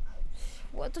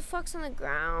 What the fuck's on the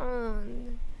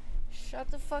ground?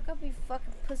 Shut the fuck up, you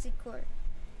fucking pussy court.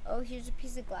 Oh, here's a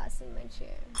piece of glass in my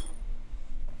chair.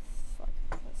 Fucking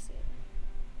pussy.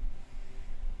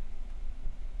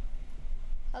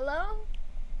 Hello?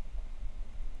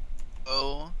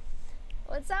 Oh.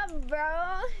 What's up,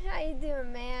 bro? How you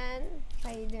doing, man?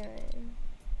 How you doing?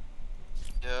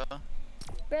 Yeah.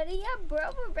 Ready up, bro?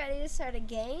 We're ready to start a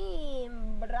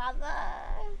game, brother.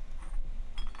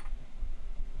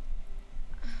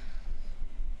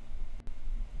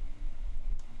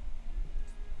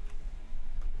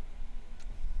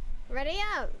 Ready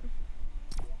up.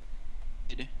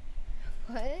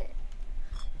 What?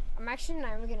 I'm actually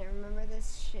not even gonna remember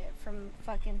this shit from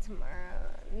fucking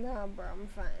tomorrow. No, bro, I'm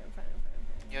fine.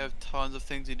 You have tons of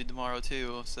things to do tomorrow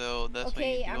too, so that's what you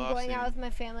Okay, do I'm going out soon. with my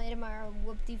family tomorrow.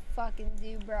 Whoop-de fucking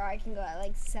do, bro. I can go at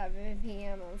like 7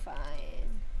 p.m. I'm fine.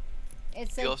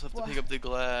 It's You like, also have to pick up the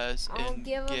glass I don't and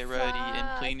give a get ready and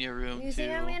fuck. clean your room You too.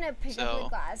 think I'm gonna pick up the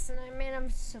glass and I'm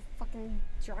so fucking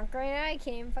drunk right now. I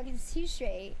can't even fucking see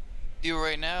straight. Do it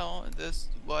right now. That's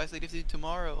why I said you have to do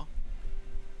tomorrow.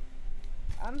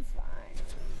 I'm fine,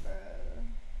 bro.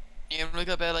 You can wake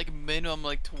up at like minimum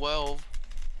like 12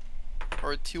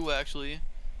 or 2 actually.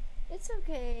 It's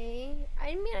okay.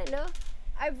 I mean, I know.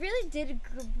 I really did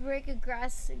break a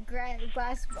glass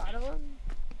bottle.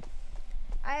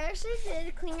 I actually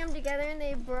did clean them together and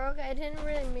they broke. I didn't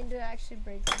really mean to actually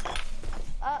break them.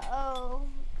 Uh-oh.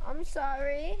 I'm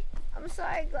sorry. I'm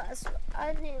sorry, Glass.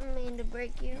 I didn't mean to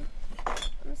break you.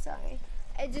 I'm sorry.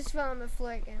 I just fell on the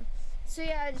floor again. So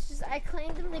yeah, it's just, I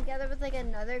cleaned them together with like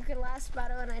another glass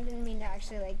bottle and I didn't mean to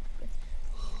actually like,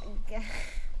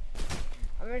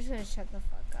 I'm just gonna shut the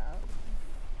fuck up.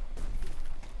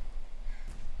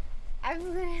 I've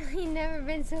literally never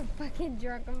been so fucking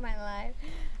drunk in my life.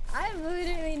 I've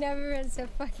literally never been so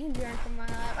fucking drunk in my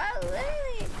life. I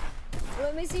literally,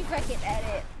 let me see if I can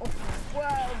edit. Oh,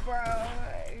 whoa, bro.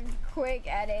 Quick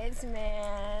edits,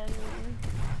 man.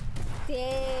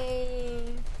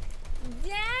 Dang.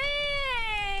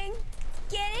 Dang.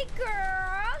 Get it,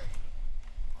 girl.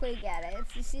 Quick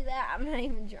edits. You see that? I'm not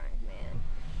even drunk, man.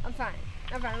 I'm fine.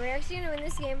 I'm fine. We're actually gonna win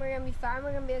this game. We're gonna be fine.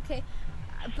 We're gonna be okay.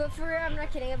 But for real, I'm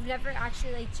not kidding. I've never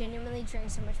actually like genuinely drank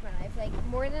so much in my life. Like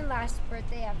more than last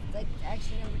birthday, I've like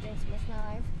actually never drank so much in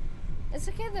my life. It's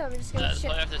okay though. I'm just gonna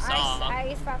shit. I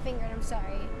get fat fingered. I'm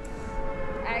sorry.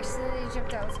 I accidentally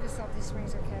jumped out. Let's go Salty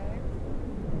Springs. Okay.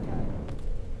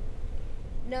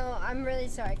 No, I'm really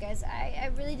sorry, guys. I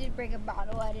really did break a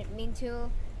bottle. I didn't mean to.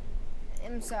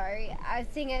 I'm sorry. I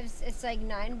think it's like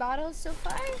 9 bottles so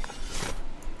far.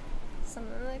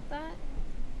 Something like that.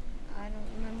 I don't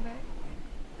remember.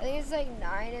 I think it's like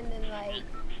 9 and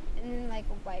then like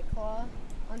a White Claw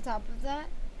on top of that.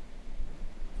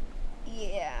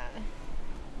 Yeah.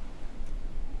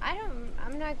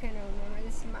 I'm not gonna remember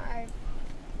this. I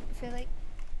feel like,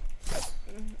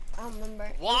 I don't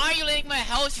remember. Why are you letting my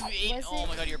house, you idiot? Oh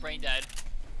my god, you're brain dead.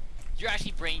 You're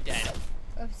actually brain dead.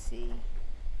 Oopsie.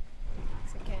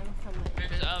 It's okay, I'm coming.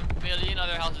 There's a million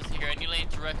other houses here and you're laying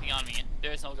directly on me.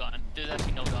 There's no gun. There's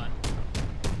actually no gun.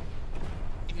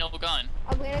 No gun.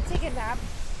 I'm gonna take a nap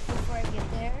before I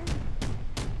get there.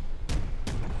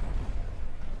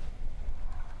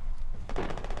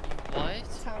 What?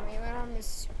 Tell me, my arm is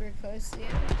super close to you.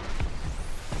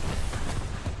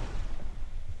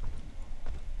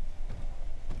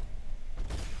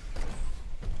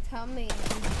 Tell me.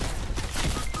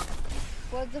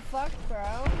 What the fuck, bro?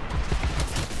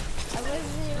 I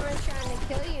wasn't even trying to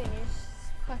kill you and you just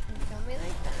fucking kill me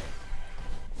like that.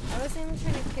 I wasn't even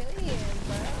trying to kill you,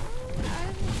 bro. I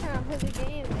was just trying to play the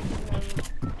game like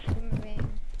a human being.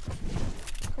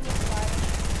 Come on, buddy.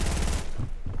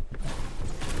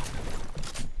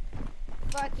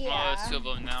 Fuck yeah. Oh, it's 2 of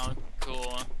them now.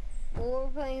 Cool. Well, we're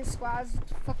playing squads. What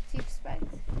the fuck do you expect?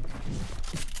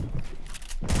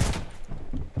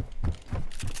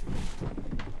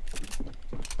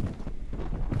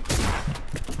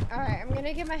 Alright, I'm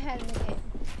gonna get my head in the game.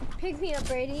 Pick me up,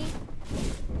 Brady.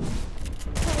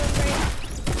 Come on, Brady.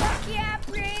 Fuck yeah,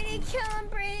 Brady. Kill him,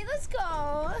 Brady. Let's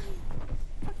go.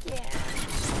 Fuck yeah.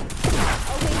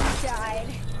 Oh, wait, he died.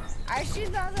 I actually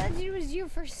thought that dude was you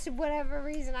for whatever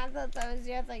reason. I thought that was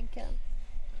you. I thought you killed him.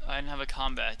 I didn't have a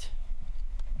combat.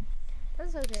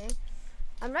 That's okay.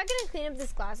 I'm not gonna clean up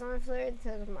this glass on my floor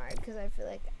until tomorrow because I feel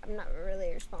like I'm not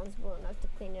really responsible enough to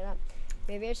clean it up.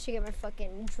 Maybe I should get my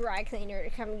fucking dry cleaner to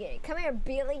come get it. Come here,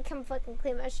 Billy. Come fucking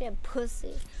clean my shit,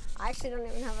 pussy. I actually don't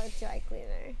even have a dry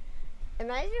cleaner.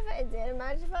 Imagine if I did.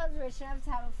 Imagine if I was rich enough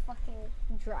to have a fucking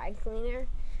dry cleaner.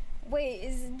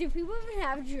 Wait, do people even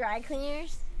have dry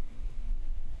cleaners?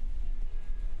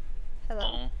 Hello?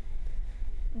 Oh.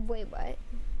 Wait, what?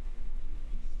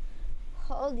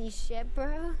 Holy shit,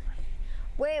 bro.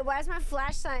 Wait, why is my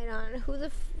flashlight on? Who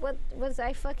the what was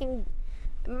I fucking...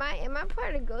 Am I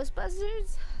part of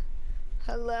Ghostbusters?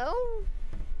 Hello?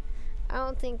 I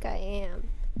don't think I am.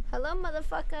 Hello,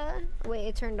 motherfucker. Wait,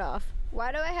 it turned off.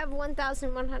 Why do I have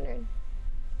 1,100?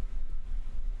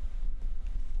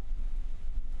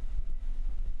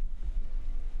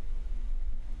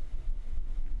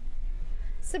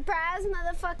 Surprise,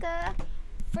 motherfucker.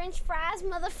 French fries,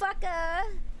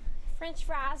 motherfucker. French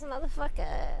fries,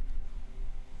 motherfucker.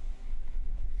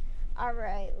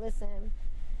 Alright, listen.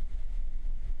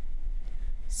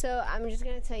 So, I'm just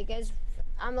gonna tell you guys,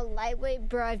 I'm a lightweight,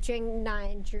 bro. I've drank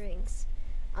 9 drinks.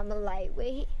 I'm a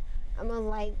lightweight.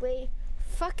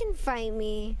 Fucking fight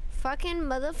me. Fucking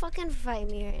motherfucking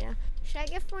fight me right now. Should I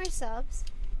get 4 subs?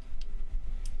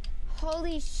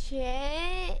 Holy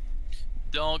shit.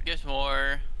 Don't get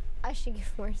more. I should get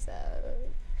 4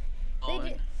 subs.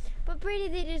 But Brady,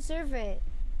 they deserve it.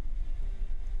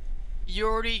 You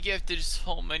already gifted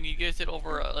so many. You gifted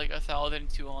over like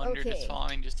 1,200. Okay. It's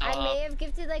fine. Just stop. I may have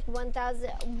gifted like 1,000.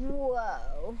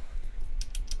 Whoa.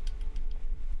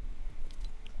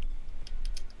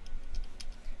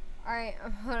 Alright,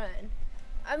 hold on.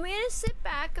 I'm gonna sit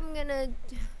back. I'm gonna...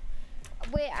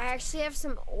 Wait, I actually have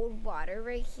some old water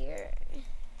right here.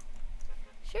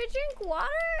 Should I drink water?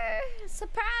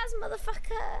 Surprise,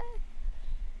 motherfucker.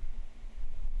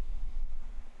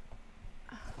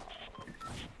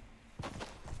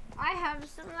 I have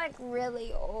some like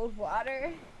really old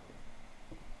water.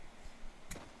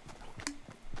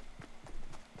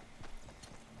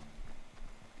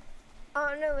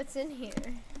 I don't know what's in here.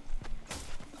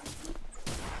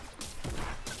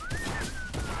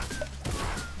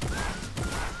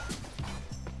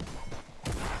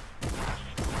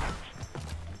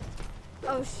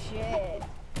 Oh shit.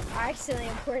 I accidentally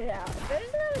poured it out.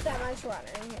 There's not that much water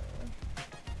in here.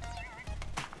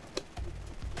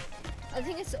 I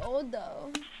think it's old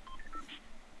though.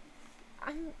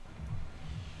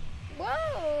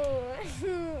 Whoa!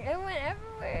 It went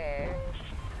everywhere.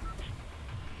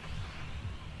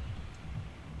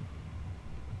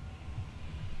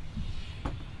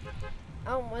 I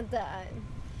don't want that.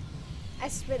 I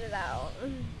spit it out.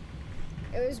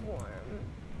 It was warm.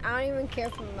 I don't even care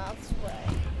if my mouth's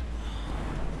wet.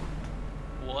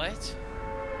 What?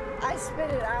 I spit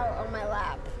it out on my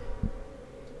lap.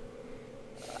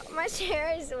 My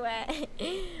chair is wet.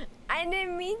 I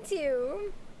didn't mean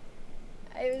to.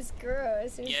 It was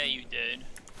gross. Yeah, you did.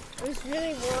 It was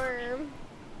really warm.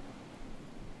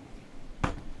 I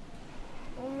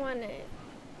want it.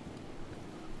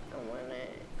 I want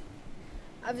it.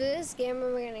 After this game,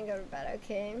 we're gonna go to bed,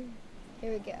 okay?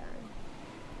 Here we go.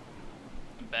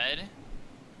 Bed?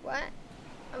 What?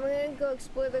 I'm gonna go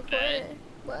explore the corner. Bed?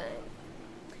 What?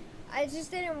 I just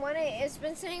didn't want it. It's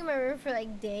been sitting in my room for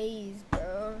like days,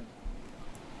 bro.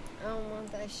 I don't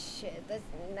want that shit. That's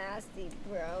nasty,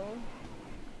 bro.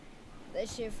 That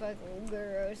shit fucking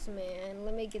gross, man.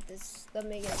 Let me get this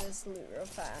loot real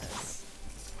fast.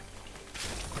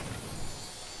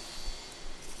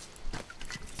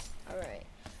 Alright.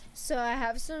 So I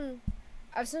have some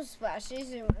splashies.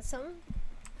 You want some?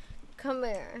 Come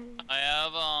here. I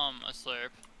have a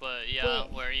slurp, but yeah,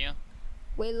 Wait. where are you?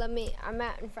 Wait, I'm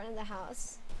out in front of the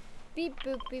house. Beep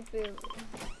boop beep boop.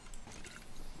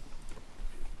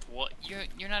 What?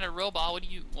 You're not a robot.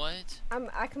 What?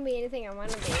 I can be anything I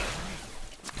want to be.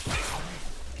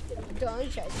 Don't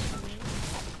judge me.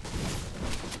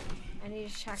 I need a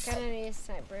shotgun, I need a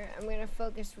sniper. I'm gonna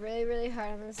focus really, really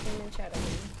hard on this thing and try to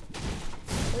win.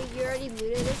 Wait, you already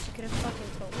looted this? You could have fucking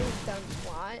told me, dumb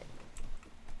twat.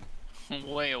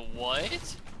 Wait,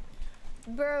 what?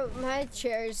 Bro, my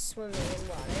chair is swimming in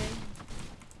water.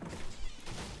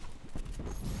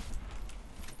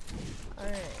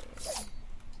 Alright.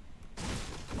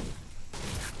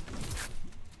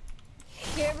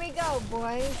 Here we go,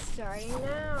 boys. Starting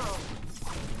now.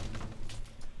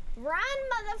 Run,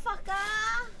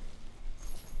 motherfucker!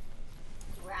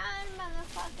 Run,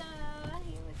 motherfucker!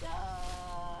 Here we go.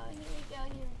 Here we go,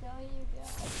 here we go, here we go.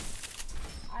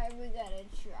 Alright, we got a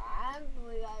trap.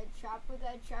 We got a trap, we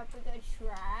got a trap, we got a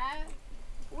trap.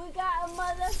 We got a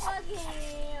motherfucking...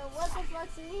 What the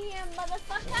fuck's in here,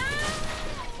 motherfucker?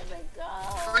 Here we go.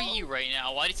 Where are you right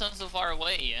now? Why do you sound so far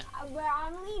away? Bro,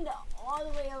 I'm leaned all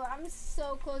the way over. I'm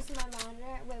so close to my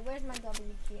monitor. Wait, where's my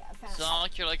W key? I found it. Sound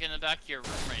like you're like in the back of your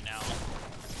room right now.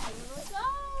 Here we go.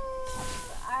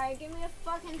 Alright, give me a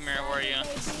fucking Come here, where are you?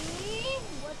 baby.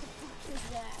 What the fuck is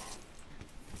that?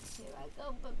 Here I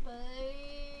go, baby.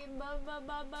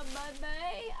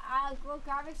 What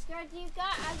graphics card do you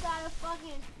got? I got a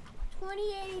fucking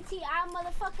 2080 Ti,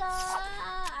 motherfucker.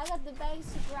 I got the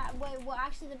best well,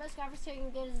 actually, the best graphics card you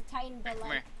can get is a Titan, but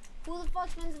like, who the fuck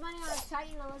spends money on a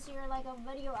Titan unless you're like a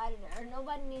video editor?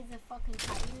 Nobody needs a fucking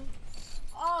Titan.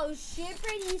 Oh shit,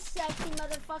 pretty sexy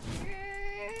motherfucker.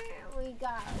 We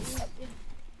got.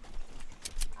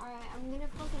 Alright, I'm gonna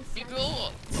fucking. You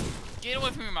go. Get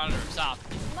away from your monitor. Stop.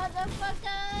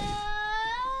 Motherfucker.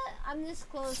 I'm this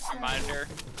close. Reminder.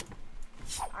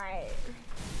 Alright.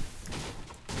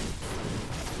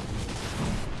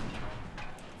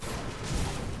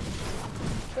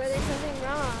 But there's something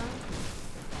wrong.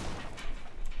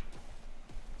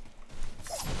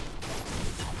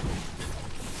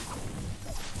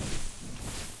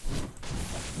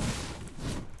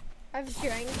 I've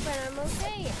drank, but I'm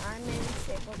okay. I'm in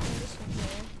stable condition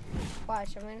here.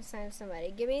 Watch, I'm gonna snipe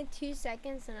somebody. Give me 2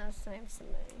 seconds and I'll snipe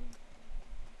somebody.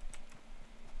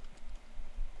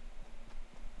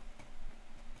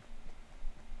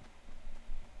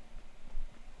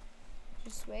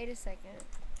 Just wait a second.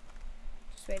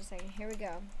 Just wait a second. Here we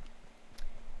go.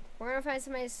 We're gonna find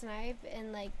somebody to snipe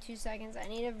in like 2 seconds. I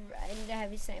need a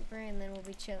heavy sniper and then we'll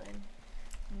be chilling.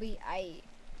 Hey.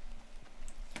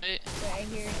 So I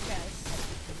hear your chest.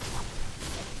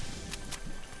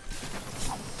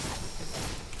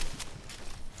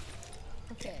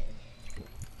 Okay.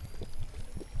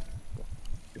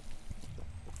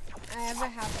 I have if I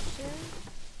have a shoe.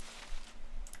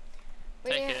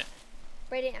 Take it.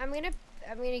 Brady, I'm gonna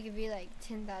give you like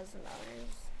 $10,000.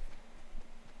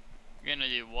 You're gonna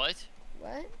do what?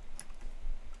 What?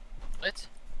 What?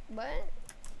 What?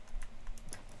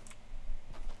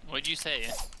 What'd you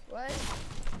say? What?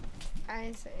 I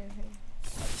didn't say anything.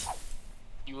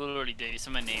 You literally did. You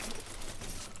said my name.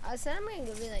 I said I'm gonna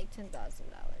give you like $10,000.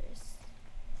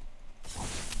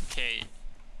 Okay.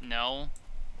 No.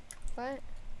 What?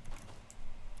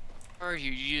 Are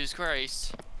you, Jesus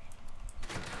Christ?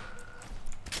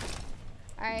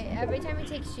 Alright, every time you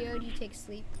take shield, you take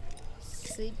sleep.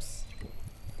 Sleeps.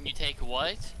 You take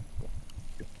what?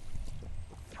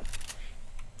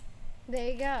 There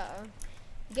you go.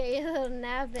 Get your little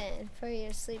nap in for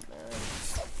your sleep mode.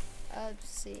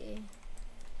 Oopsie.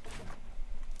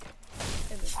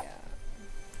 There we go.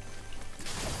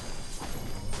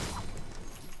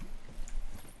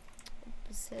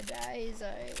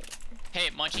 Oopsidizer. Hey,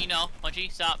 Munchie, no.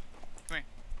 Munchie, stop. Come here.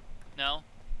 No.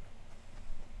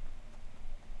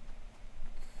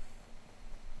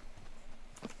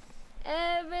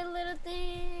 Every little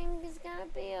thing is gonna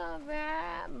be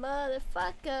alright,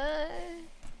 motherfucker.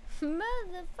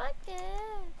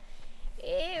 Motherfucker.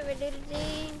 Every little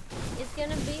thing is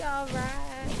gonna be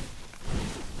alright.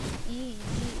 Yeah,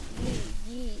 yeah,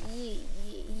 yeah, yeah,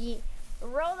 yeah, yeah.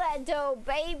 Roll that dough,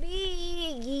 baby.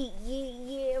 Yeah, yeah,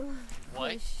 yeah. What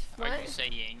are you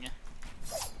saying?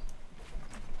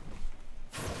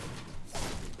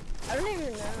 I don't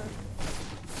even know.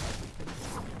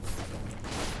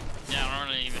 Yeah, I don't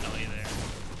really even know either.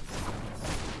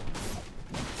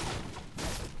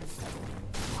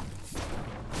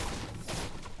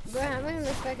 Bro, I'm gonna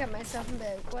look back at myself and be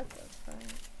like, what the fuck?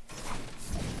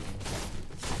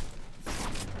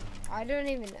 I don't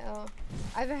even know.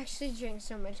 I've actually drank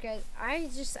so much, guys. I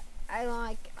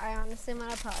honestly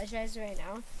want to apologize right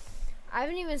now. I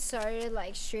haven't even started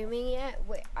like streaming yet.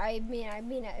 Wait, I mean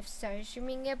I've started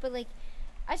streaming yet, but like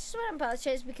I just want to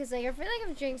apologize because like I feel like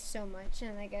I've drank so much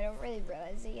and like I don't really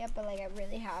realize it yet, but like I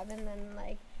really have, and then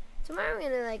like tomorrow I'm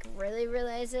gonna like really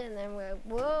realize it, and then we're like,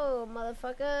 whoa,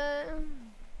 motherfucker.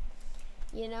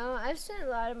 You know, I've spent a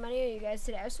lot of money on you guys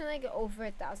today. I've spent like over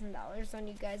 $1,000 on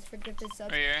you guys for gifted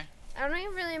subs. Right here. I don't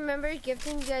even really remember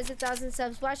gifting you guys 1,000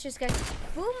 subs. Watch this, guys.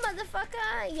 Boom,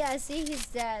 motherfucker. Yeah, see, he's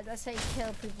dead. That's how you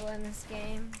kill people in this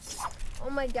game. Oh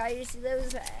my god, you see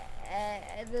those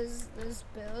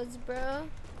builds, bro?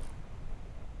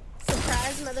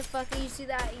 Surprise, motherfucker. You see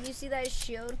that? You see that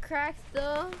shield crack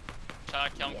though?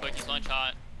 Shot, kill him quick. He's one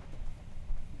shot.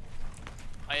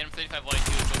 I hit him 35 white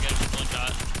too. Go get him. He's one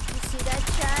shot. You see that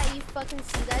chat? You fucking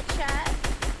see that chat?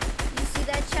 You see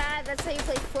that chat? That's how you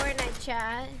play Fortnite,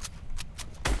 chat.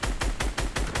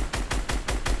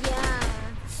 Yeah.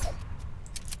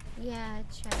 Yeah,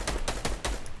 chat.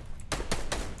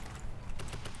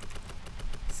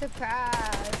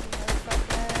 Surprise,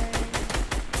 motherfucker.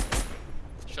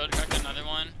 Showed cracked another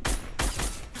one.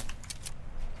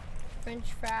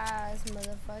 French fries,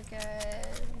 motherfucker.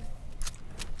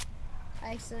 I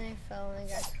accidentally fell on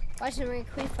the guy. Watch him, we're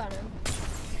gonna queef on him.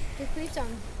 We queefed on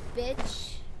him,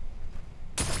 bitch.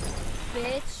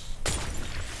 Bitch.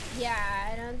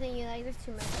 Yeah, I don't think you like this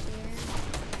too much here.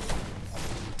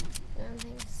 I don't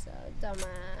think so.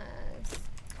 Dumbass.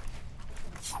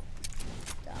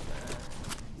 Dumbass.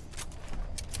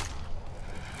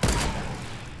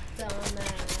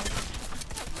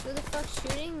 Dumbass. Who the fuck's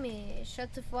shooting me?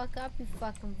 Shut the fuck up, you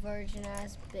fucking virgin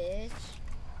ass bitch.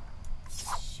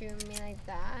 Shoot me like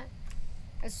that.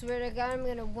 I swear to God, I'm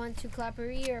gonna 1-2 clapper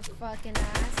your fucking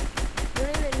ass. You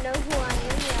don't even know who I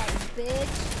am yet,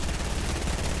 bitch.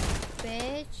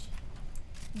 Bitch.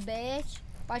 Bitch.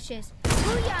 Watch this.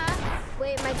 Booyah!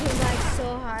 Wait, my game lagged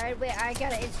so hard. Wait, I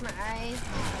gotta itch my eyes.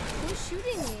 Who's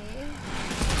shooting me?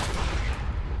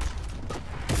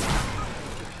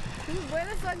 Where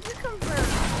the fuck did you come from?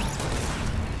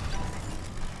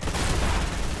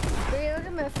 Wait, look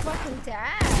at my fucking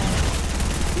dad.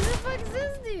 Who the fuck is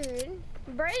this dude?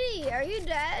 Brady, are you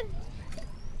dead?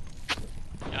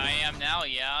 I am now,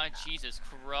 yeah. Jesus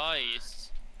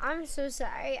Christ. I'm so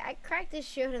sorry. I cracked the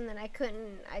shield and then I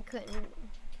couldn't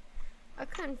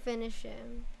finish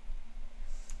him.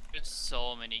 There's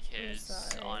so many kids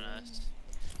on us.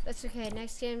 That's okay.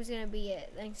 Next game's gonna be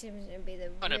it. Next game's gonna be the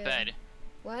Go to bed.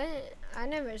 What? I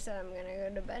never said I'm gonna go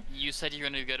to bed. You said you're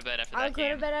gonna go to bed after I'll that game.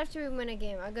 go to bed after we win a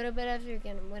game. I'll go to bed after we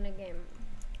can win a game.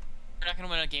 We're not gonna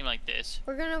win a game like this.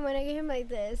 We're gonna win a game like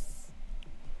this.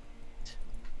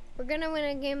 We're gonna win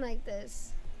a game like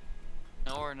this.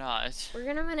 No, we're not. We're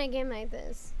gonna win a game like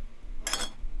this.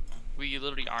 We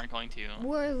literally aren't going to.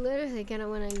 We're literally gonna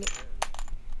win a game.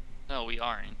 No, we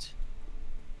aren't.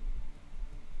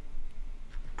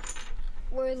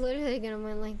 We're literally gonna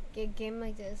win like a game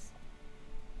like this.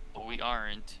 But we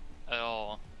aren't at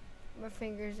all. My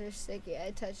fingers are sticky.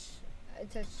 I touched.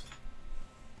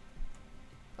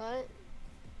 What?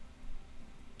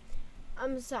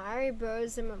 I'm sorry,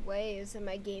 bros, and my waves and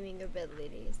my gaming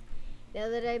abilities. Now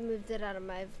that I moved it out of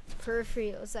my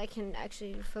peripherals, I can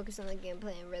actually focus on the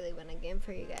gameplay and really win a game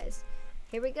for you guys.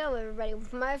 Here we go, everybody.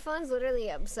 My phone's literally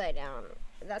upside down.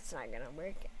 That's not gonna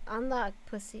work. Unlock,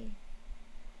 pussy.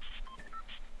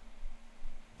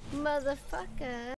 Motherfucker.